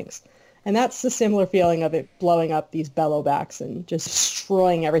Red Wings. And that's the similar feeling of it blowing up these Bellowbacks and just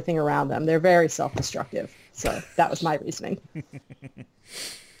destroying everything around them. They're very self-destructive. So that was my reasoning.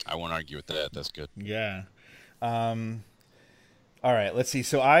 I won't argue with that. That's good. Yeah. All right, let's see.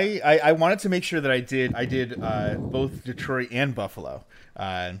 So I wanted to make sure that I did both Detroit and Buffalo.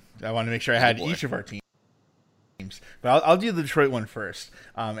 I wanted to make sure I had each of our teams. But I'll do the Detroit one first.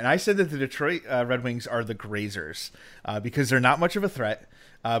 And I said that the Detroit Red Wings are the Grazers because they're not much of a threat.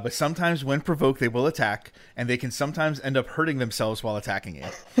 But sometimes when provoked, they will attack, and they can sometimes end up hurting themselves while attacking you.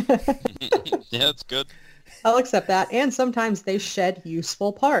 Yeah, that's good. I'll accept that. And sometimes they shed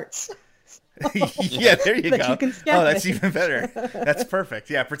useful parts. Yeah, there you go. You oh, that's even better. That's perfect.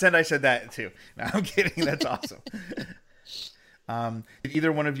 Yeah, pretend I said that too. No, I'm kidding. That's awesome. Did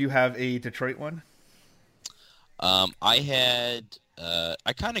either one of you have a Detroit one? I had.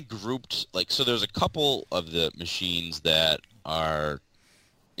 I kind of grouped so. There's a couple of the machines that are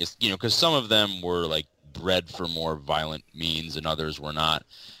it's, because some of them were like bred for more violent means and others were not.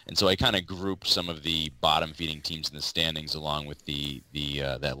 And so I kind of grouped some of the bottom feeding teams in the standings along with the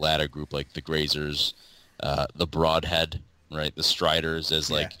that ladder group, like the Grazers, the Broadhead, right? The Striders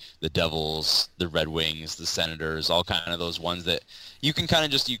as like the Devils, the Red Wings, the Senators, all kind of those ones that you can kind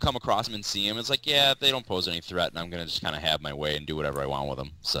of you come across them and see them. It's like, yeah, they don't pose any threat and I'm going to just kind of have my way and do whatever I want with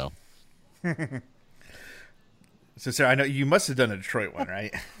them. So. So, Sarah, I know you must have done a Detroit one,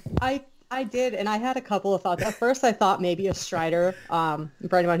 right? I did, and I had a couple of thoughts. At first, I thought maybe a Strider. For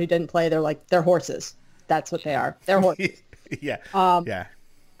anyone who didn't play, they're horses. That's what they are. They're horses. Yeah.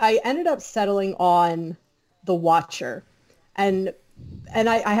 I ended up settling on the Watcher, and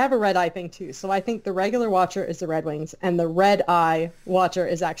I have a red eye thing too. So I think the regular Watcher is the Red Wings, and the red eye Watcher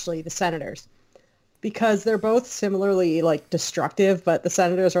is actually the Senators, because they're both similarly like destructive, but the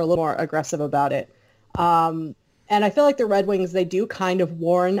Senators are a little more aggressive about it. And I feel like the Red Wings, they do kind of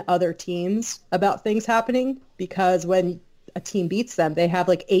warn other teams about things happening, because when a team beats them, they have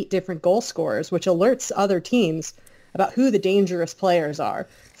like 8 different goal scorers, which alerts other teams about who the dangerous players are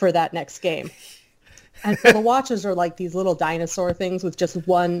for that next game. And so the Watchers are like these little dinosaur things with just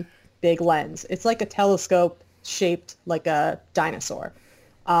one big lens. It's like a telescope shaped like a dinosaur,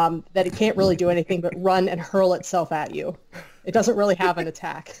 that it can't really do anything but run and hurl itself at you. It doesn't really have an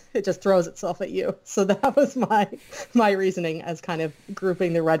attack. It just throws itself at you. So that was my reasoning as kind of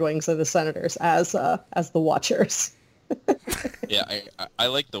grouping the Red Wings and the Senators as the Watchers. Yeah, I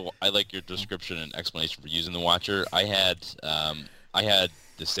like your description and explanation for using the Watcher. I had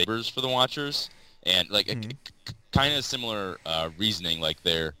the Sabres for the Watchers, and like kind of similar reasoning. Like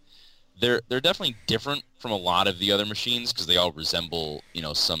they're definitely different from a lot of the other machines because they all resemble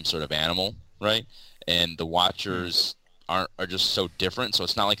some sort of animal, right? And the Watchers are just so different, so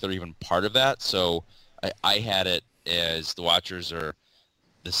it's not like they're even part of that. So I had it as the Watchers are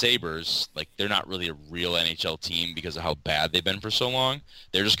the Sabres, like they're not really a real NHL team because of how bad they've been for so long.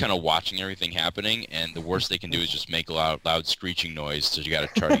 They're just kind of watching everything happening, and the worst they can do is just make a loud screeching noise, so you got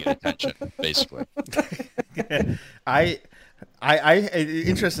to try to get attention, basically. I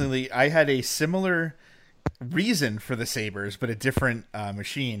interestingly, I had a similar reason for the Sabres, but a different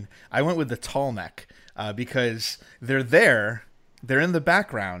machine. I went with the Tallneck because they're in the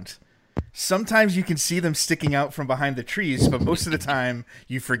background. Sometimes you can see them sticking out from behind the trees, but most of the time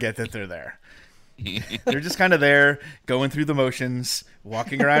you forget that they're there. They're just kind of there, going through the motions,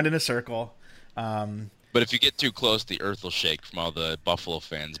 walking around in a circle. But if you get too close, the earth will shake from all the Buffalo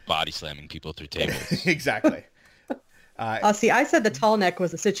fans body slamming people through tables. Exactly. See, I said the Tallneck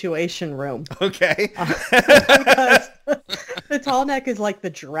was a situation room. Okay. Because the Tallneck is like the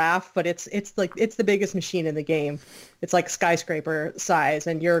giraffe, but it's the biggest machine in the game. It's like skyscraper size,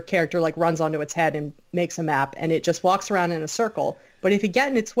 and your character like runs onto its head and makes a map, and it just walks around in a circle. But if you get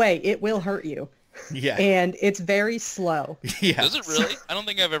in its way, it will hurt you. Yeah. And it's very slow. Yeah. Does it really? I don't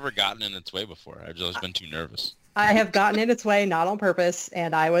think I've ever gotten in its way before. I've just been too nervous. I have gotten in its way, not on purpose,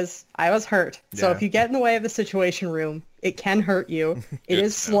 and I was hurt. So Yeah. if you get in the way of the situation room, it can hurt you. It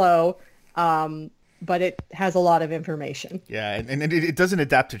is slow, but it has a lot of information. Yeah, and it doesn't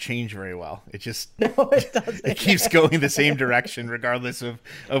adapt to change very well. It just No, it doesn't. it keeps going the same direction regardless of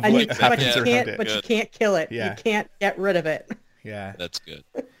And what happens around it. But you can't kill it. Yeah. You can't get rid of it. Yeah. That's good.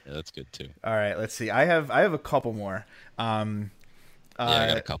 Yeah, that's good too. All right, let's see. I have a couple more. I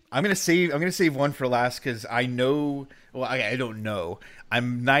got a couple. I'm gonna save one for last because I know. Well, I don't know.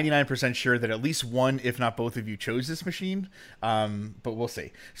 I'm 99% sure that at least one, if not both of you, chose this machine. But we'll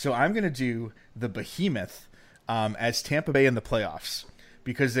see. So I'm gonna do the Behemoth as Tampa Bay in the playoffs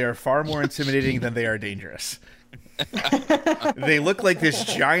because they are far more intimidating than they are dangerous. They look like this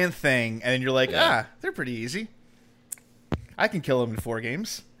giant thing, and you're like, they're pretty easy. I can kill them in 4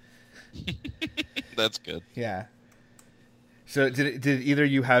 games. That's good. Yeah. So did either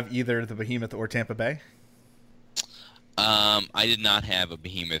you have either the Behemoth or Tampa Bay? I did not have a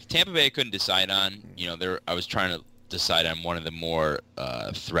Behemoth. Tampa Bay I couldn't decide on. I was trying to decide on one of the more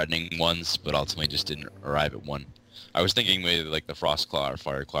threatening ones, but ultimately just didn't arrive at one. I was thinking maybe like the Frostclaw or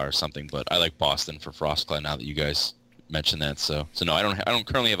Fireclaw or something, but I like Boston for Frostclaw now that you guys mentioned that. So no, I don't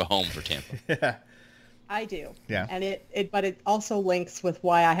currently have a home for Tampa. Yeah. I do. Yeah. And but it also links with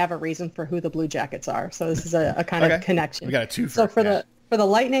why I have a reason for who the Blue Jackets are. So this is a kind of connection. We got a two. So for the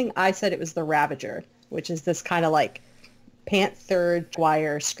Lightning, I said it was the Ravager, which is this kind of like Panther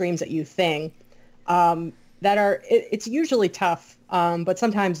Dwyer screams at you thing. It's usually tough, but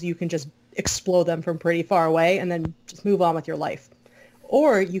sometimes you can just explode them from pretty far away and then just move on with your life.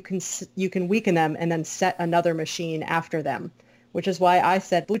 Or you can weaken them and then set another machine after them, which is why I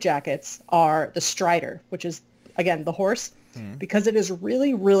said Blue Jackets are the Strider, which is, again, the horse. because it is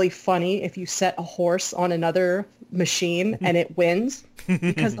really, really funny if you set a horse on another machine and it wins,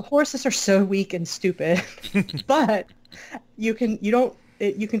 because the horses are so weak and stupid. But you can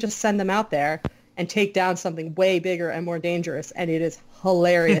just send them out there and take down something way bigger and more dangerous, and it is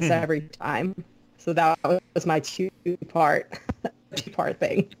hilarious every time. So that was my two-part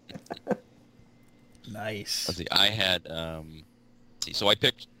thing. Nice. Let's see. I had so I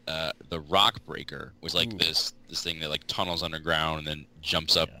picked the Rock Breaker, was like this thing that like tunnels underground and then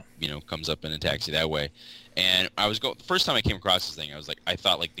jumps up, comes up and attacks you that way. And I was the first time I came across this thing, I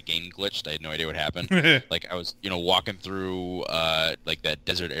thought like the game glitched. I had no idea what happened. Like I was, walking through like that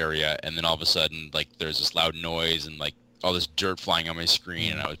desert area, and then all of a sudden like there's this loud noise and like all this dirt flying on my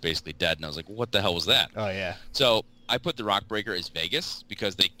screen, and I was basically dead. And I was like, what the hell was that? Oh yeah. So I put the Rock Breaker as Vegas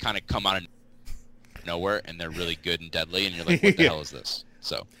because they kind of come out of nowhere and they're really good and deadly, and you're like, what the hell is this?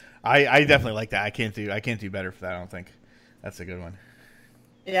 So I definitely like that. I can't do better for that. I don't think that's a good one.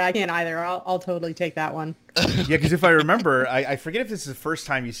 Yeah, I can't either. I'll totally take that one. Yeah, because if I remember, I forget if this is the first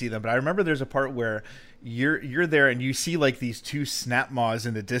time you see them, but I remember there's a part where you're there and you see like these two snap maws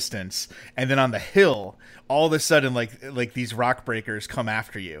in the distance, and then on the hill, all of a sudden like these rock breakers come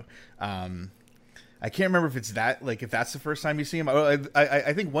after you. I can't remember if it's that, like if that's the first time you see them.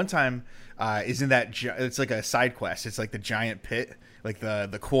 I think one time is in that it's like a side quest. It's like the giant pit, like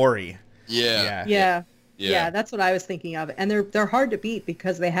the quarry. Yeah, that's what I was thinking of. And they're hard to beat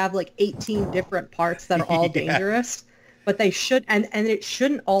because they have like 18 different parts that are all dangerous, but they should and it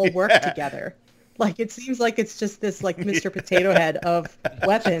shouldn't all work together. Like it seems like it's just this like Mr. Potato Head of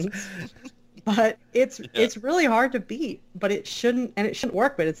weapons. But it's really hard to beat, but it shouldn't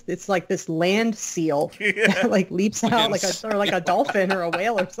work. But it's like this land seal that like leaps out like a dolphin or a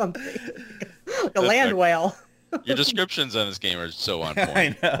whale or something, like a land whale. Your descriptions on this game are so on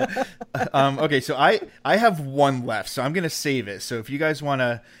point. I know. Okay, so I have one left, so I'm gonna save it. So if you guys want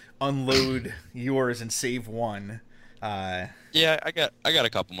to unload yours and save one, yeah, I got a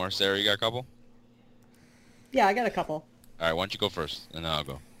couple more. Sarah, you got a couple? Yeah, I got a couple. All right, why don't you go first, and then I'll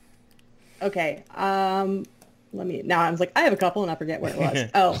go. Okay. Now I was like, I have a couple, and I forget where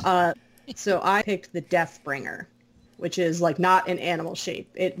it was. So I picked the Deathbringer, which is like not an animal shape.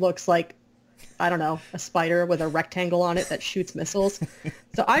 It looks like, I don't know, a spider with a rectangle on it that shoots missiles.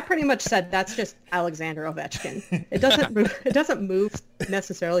 So I pretty much said that's just Alexander Ovechkin. It doesn't move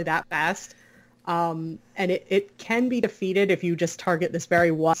necessarily that fast. And it can be defeated if you just target this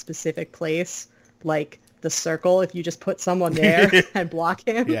very one specific place, like the circle, if you just put someone there and block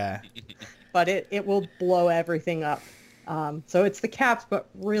him. Yeah. But it will blow everything up. So it's the Caps, but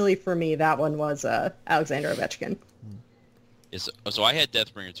really for me, that one was Alexander Ovechkin. So I had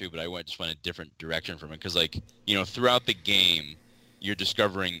Deathbringer too, but I just went a different direction from it because, like, throughout the game, you're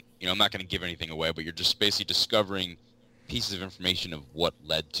discovering, I'm not going to give anything away, but you're just basically discovering pieces of information of what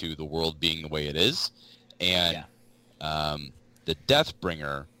led to the world being the way it is. And the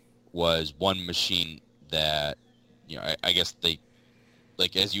Deathbringer was one machine that, I guess they,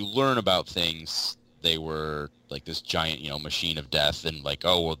 like, as you learn about things, they were like this giant, machine of death, and like,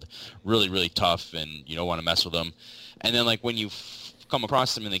 oh, well, really, really tough, and you don't want to mess with them. And then, like, when you come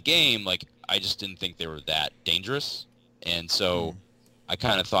across them in the game, like, I just didn't think they were that dangerous. And so I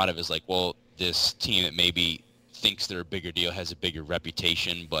kind of thought of it as like, well, this team that maybe thinks they're a bigger deal, has a bigger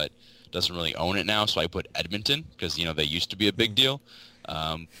reputation, but doesn't really own it now. So I put Edmonton because, they used to be a big deal.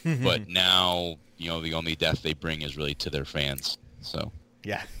 But now, the only death they bring is really to their fans. So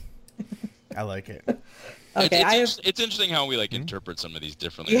yeah, I like it. Okay, it's interesting how we like interpret some of these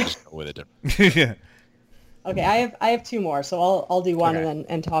differently. Yeah. Just go with it differently. Yeah. Okay, I have two more, so I'll do one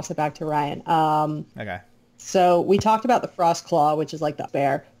and toss it back to Ryan. Okay. So we talked about the Frost Claw, which is like the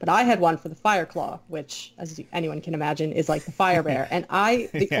bear, but I had one for the Fire Claw, which, as anyone can imagine, is like the fire bear. And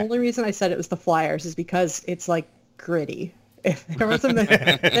the only reason I said it was the Flyers is because it's like gritty. If there was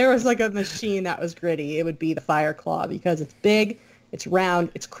like a machine that was gritty, it would be the Fire Claw because it's big, it's round,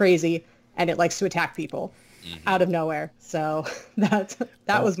 it's crazy, and it likes to attack people out of nowhere. So that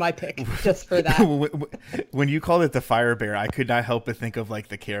was my pick just for that. When you called it the Fire Bear, I could not help but think of like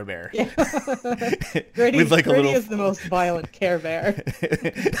the Care Bear. Yeah. Gritty is the most violent Care Bear.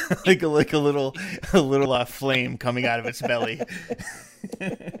 like a little flame coming out of its belly.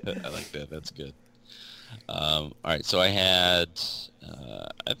 I like that. That's good. All right, so I had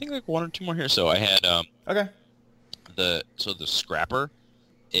I think like one or two more here. So I had the Scrapper.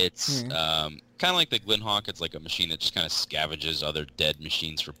 It's kind of like the Glenhawk. It's like a machine that just kind of scavenges other dead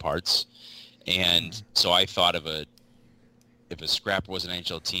machines for parts. And so I thought if a Scrapper was an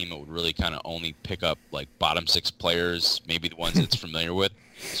NHL team, it would really kind of only pick up like bottom six players, maybe the ones it's familiar with.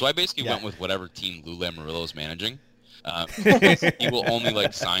 So I basically went with whatever team Lou Lamoriello is managing. He will only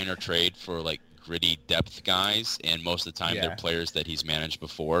like sign or trade for like gritty depth guys, and most of the time they're players that he's managed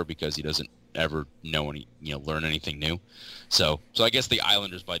before because he doesn't ever learn anything new. So I guess the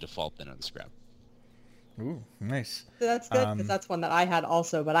Islanders by default then are the scrap. Ooh, nice. So that's good because that's one that I had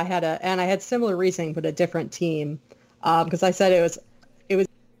also, but I had similar reasoning but a different team because I said it was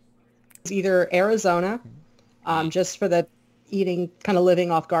either Arizona, just for the kind of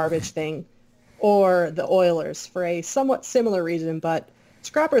living off garbage thing, or the Oilers for a somewhat similar reason, but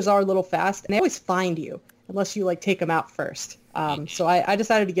scrappers are a little fast and they always find you unless you like take them out first. So I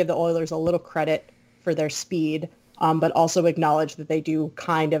decided to give the Oilers a little credit for their speed, but also acknowledge that they do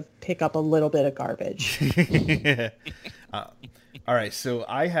kind of pick up a little bit of garbage. All right, so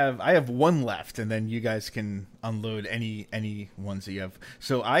I have one left, and then you guys can unload any ones that you have.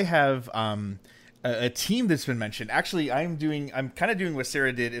 So I have a team that's been mentioned. Actually, I'm kind of doing what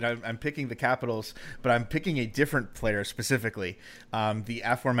Sarah did, and I'm picking the Capitals, but I'm picking a different player specifically, the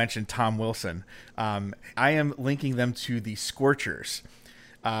aforementioned Tom Wilson. I am linking them to the Scorchers.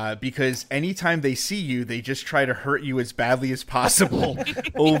 Because anytime they see you, they just try to hurt you as badly as possible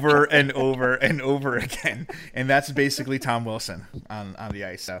over and over and over again. And that's basically Tom Wilson on the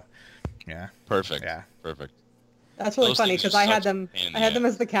ice. So, yeah. Perfect. Yeah. Perfect. That's really funny because I had them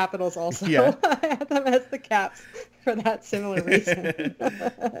as the Capitals also. Yeah. I had them as the Caps for that similar reason.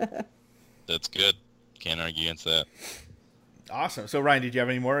 That's good. Can't argue against that. Awesome. So, Ryan, did you have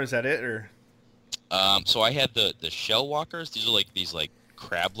any more? Is that it? Or? So I had the shell walkers. These are these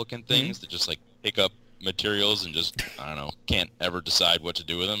crab-looking things that just pick up materials and just can't ever decide what to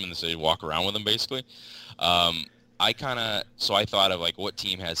do with them, and so you walk around with them basically. I thought of what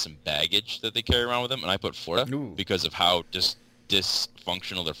team has some baggage that they carry around with them, and I put Florida because of how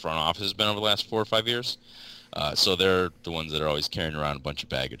dysfunctional their front office has been over the last 4 or 5 years. So they're the ones that are always carrying around a bunch of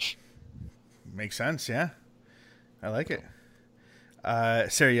baggage. Makes sense, yeah. I like it.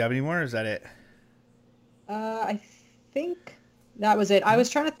 Sarah, you have any more, or is that it? I think that was it. I was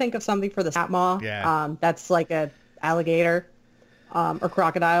trying to think of something for the Satmaw. Yeah. That's like a alligator or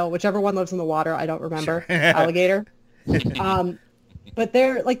crocodile, whichever one lives in the water. I don't remember. Sure. Alligator. But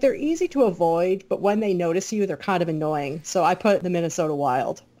they're easy to avoid, but when they notice you, they're kind of annoying. So I put the Minnesota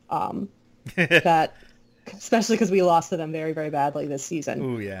Wild. That, especially because we lost to them very, very badly this season.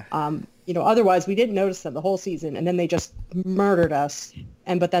 Ooh, yeah. Otherwise we didn't notice them the whole season, and then they just murdered us.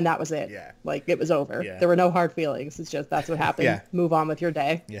 But then that was it. Yeah. It was over. Yeah. There were no hard feelings. It's just that's what happened. Yeah. Move on with your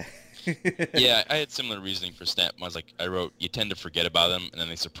day. Yeah. Yeah, I had similar reasoning for Snap. I wrote, you tend to forget about them, and then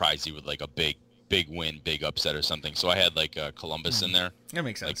they surprise you with a big win, big upset or something. So I had Columbus in there. That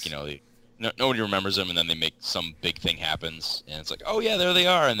makes sense. Nobody remembers them, and then they make some big thing happens, and it's oh yeah, there they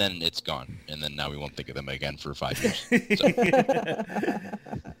are, and then it's gone, and then now we won't think of them again for 5 years. So.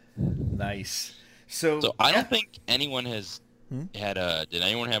 Nice. So I don't think anyone has had did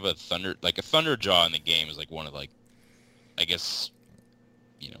anyone have a thunder jaw in the game? Is one of I guess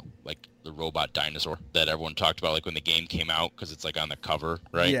the robot dinosaur that everyone talked about when the game came out, because it's on the cover,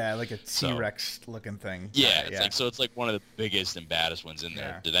 right? Yeah, like a T-Rex looking thing. Yeah, it's one of the biggest and baddest ones in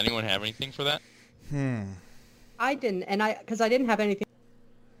there. Yeah. Did anyone have anything for that? I didn't, and because I didn't have anything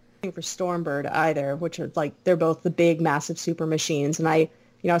for Stormbird either, which are they're both the big, massive super machines. And I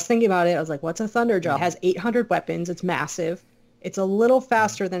was thinking about it. I was like, what's a Thunderjaw? It has 800 weapons. It's massive. It's a little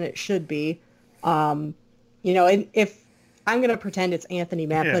faster than it should be. And if I'm going to pretend it's Anthony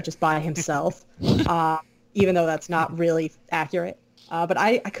Mantha just by himself, even though that's not really accurate. But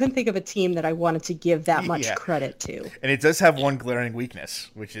I couldn't think of a team that I wanted to give that much credit to. And it does have one glaring weakness,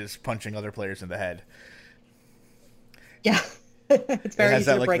 which is punching other players in the head. Yeah. It's very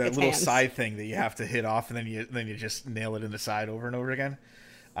easy to break its hands. It has that little side thing that you have to hit off, and then you just nail it in the side over and over again.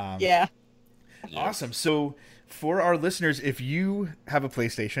 Yeah. Awesome. So for our listeners, if you have a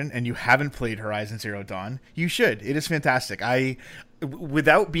PlayStation and you haven't played Horizon Zero Dawn, you should. It is fantastic.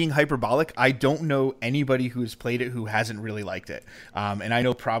 Without being hyperbolic, I don't know anybody who's played it who hasn't really liked it. And I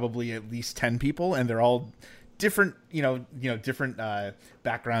know probably at least 10 people, and they're all different, different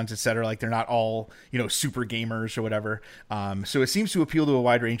backgrounds, etc. They're not all, super gamers or whatever. So it seems to appeal to a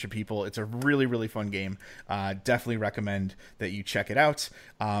wide range of people. It's a really, really fun game. Definitely recommend that you check it out.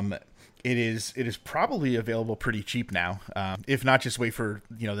 It is probably available pretty cheap now. If not, just wait for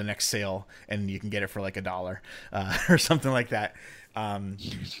the next sale and you can get it for $1 or something like that.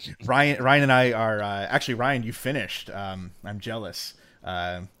 Ryan and I are actually, Ryan, you finished. I'm jealous.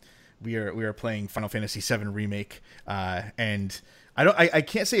 We are playing Final Fantasy VII Remake, and I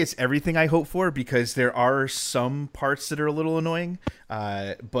can't say it's everything I hope for, because there are some parts that are a little annoying,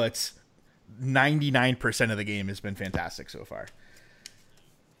 but 99% of the game has been fantastic so far.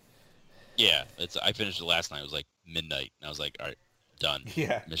 Yeah, I finished it last night. It was midnight, and I was like, all right, done.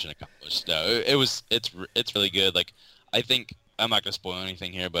 Yeah. Mission accomplished. It's really good. Like, I think I'm not gonna spoil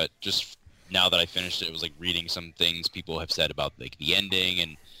anything here, but just now that I finished it, it was like reading some things people have said about like the ending,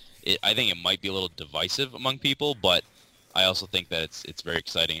 and I think it might be a little divisive among people, but I also think that it's very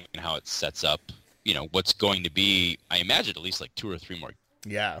exciting in how it sets up, what's going to be, I imagine, at least like 2 or 3 more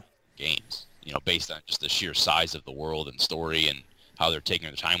games, based on just the sheer size of the world and story and how they're taking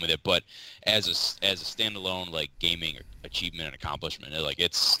their time with it. But as a standalone like gaming achievement and accomplishment,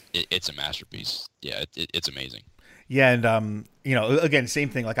 it's a masterpiece. Yeah, it's amazing. Yeah, and again, same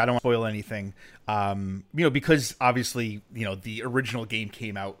thing. Like, I don't want to spoil anything, because obviously, the original game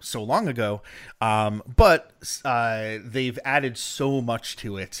came out so long ago, but they've added so much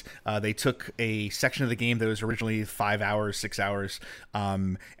to it. They took a section of the game that was originally 5 hours, 6 hours,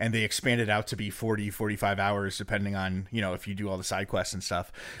 and they expanded out to be 40, 45 hours, depending on, if you do all the side quests and stuff.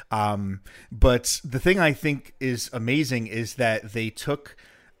 But the thing I think is amazing is that they took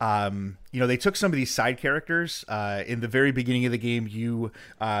they took some of these side characters. In the very beginning of the game, you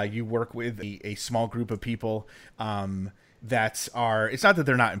work with a small group of people that are. It's not that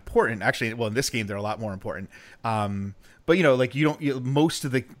they're not important. Actually, well, in this game, they're a lot more important. But most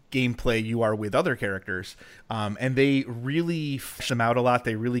of the gameplay you are with other characters, and they really fleshed them out a lot.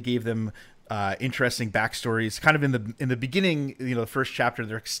 They really gave them interesting backstories. Kind of in the beginning, the first chapter,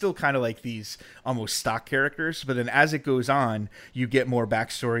 they're still kind of like these almost stock characters, but then as it goes on, you get more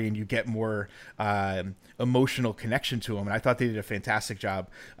backstory and you get more emotional connection to them. And I thought they did a fantastic job.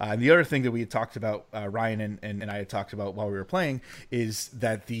 And the other thing that we had talked about, Ryan and I had talked about while we were playing, is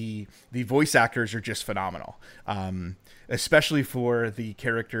that the voice actors are just phenomenal. Especially for the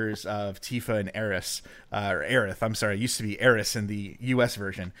characters of Tifa and Aerith. I'm sorry, it used to be Aerith in the US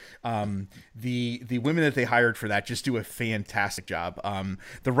version. The women that they hired for that just do a fantastic job.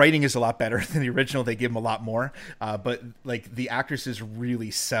 The writing is a lot better than the original. They give them a lot more, but like the actresses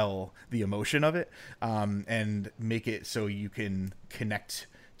really sell the emotion of it, and make it so you can connect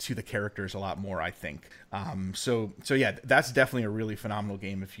to the characters a lot more, I think. So yeah, that's definitely a really phenomenal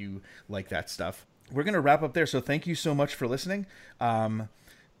game if you like that stuff. We're going to wrap up there. So thank you so much for listening. Well,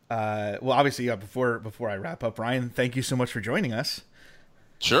 obviously, before I wrap up, Ryan, thank you so much for joining us.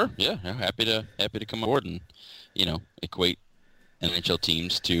 Sure. Yeah. Happy to come aboard and, equate NHL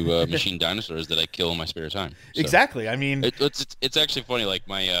teams to machine dinosaurs that I kill in my spare time. So exactly. I mean, it's actually funny. Like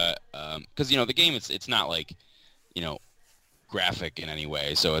my, cause the game, it's not like, graphic in any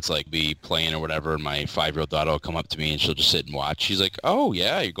way, so it's like be playing or whatever, and my 5-year-old daughter will come up to me and she'll just sit and watch. She's like, oh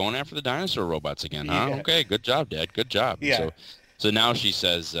yeah, you're going after the dinosaur robots again, huh? Yeah. Okay, good job, Dad, good job. Yeah. So now she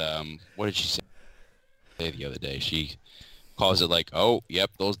says, what did she say the other day? She calls it like, oh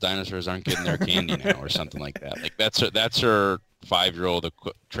yep, those dinosaurs aren't getting their candy now, or something like that. Like that's her 5-year-old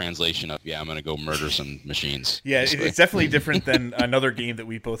translation of, yeah, I'm gonna go murder some machines. Yeah, it's definitely different than another game that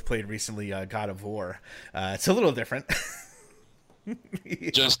we both played recently, God of War. It's a little different.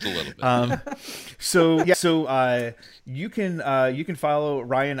 Just a little bit. So you can follow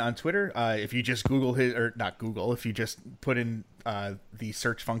Ryan on Twitter if you just Google if you just put in the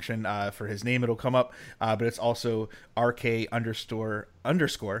search function for his name, it'll come up. But it's also RK_Stimp,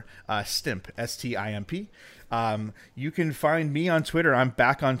 STIMP. You can find me on Twitter. I'm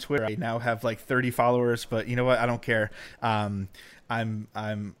back on Twitter. I now have like 30 followers, but you know what? I don't care.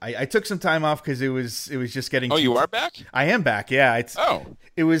 I took some time off because it was just getting. Oh, you are back? I am back. Yeah.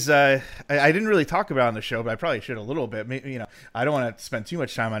 It was. I didn't really talk about it on the show, but I probably should a little bit. Maybe, I don't want to spend too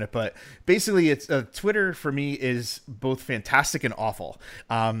much time on it, but basically, it's Twitter for me is both fantastic and awful.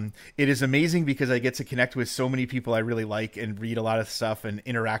 It is amazing because I get to connect with so many people I really like and read a lot of stuff and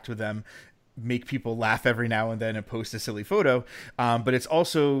interact with them. Make people laugh every now and then and post a silly photo, but it's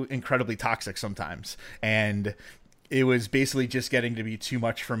also incredibly toxic sometimes, and it was basically just getting to be too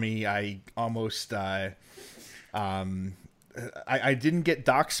much for me. I almost I didn't get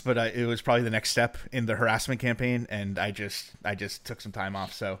doxxed, but it was probably the next step in the harassment campaign, and I just took some time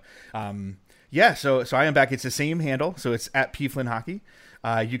off. So so I am back. It's the same handle, so it's at pflynnhockey.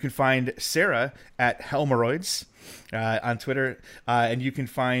 You can find Sarah at Helmeroids on Twitter, and you can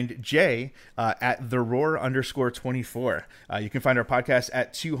find Jay at theroar_24. You can find our podcast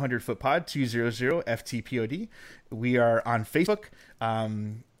at 200footpod, 200FTPOD. We are on Facebook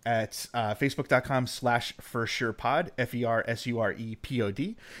at facebook.com/forsurepod,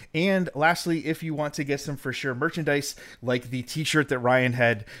 FERSUREPOD. And lastly, if you want to get some For Sure merchandise, like the t-shirt that Ryan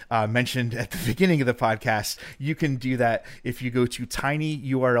had mentioned at the beginning of the podcast, you can do that if you go to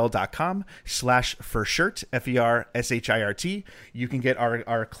tinyurl.com/forshirt, FERSHIRT. You can get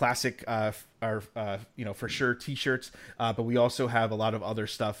our classic For sure t-shirts, but we also have a lot of other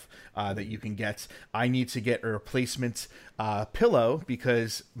stuff that you can get. I need to get a replacement pillow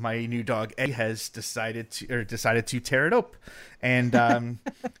because my new dog Eddie has decided to tear it up, and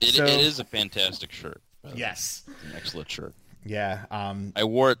it is a fantastic shirt. Yes, it's an excellent shirt. Yeah, I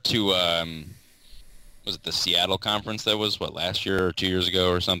wore it to was it the Seattle conference that was last year or 2 years ago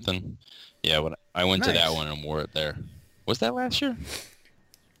or something? Yeah, when I went to that one and wore it there. Was that last year?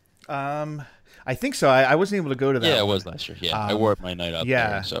 I think so. I wasn't able to go to that. Yeah, it was last year. Yeah, I wore it my night up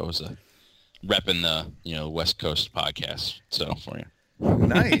there, so it was repping the West Coast podcast. So for you,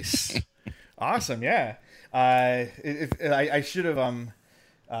 nice, awesome, yeah. I should have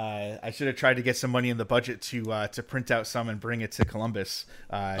tried to get some money in the budget to print out some and bring it to Columbus.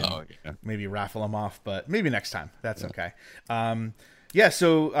 Maybe raffle them off, but maybe next time. That's okay.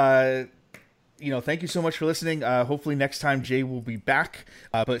 So. Thank you so much for listening. Hopefully next time Jay will be back.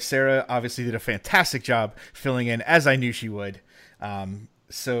 But Sarah obviously did a fantastic job filling in, as I knew she would.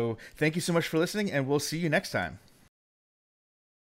 So thank you so much for listening, and we'll see you next time.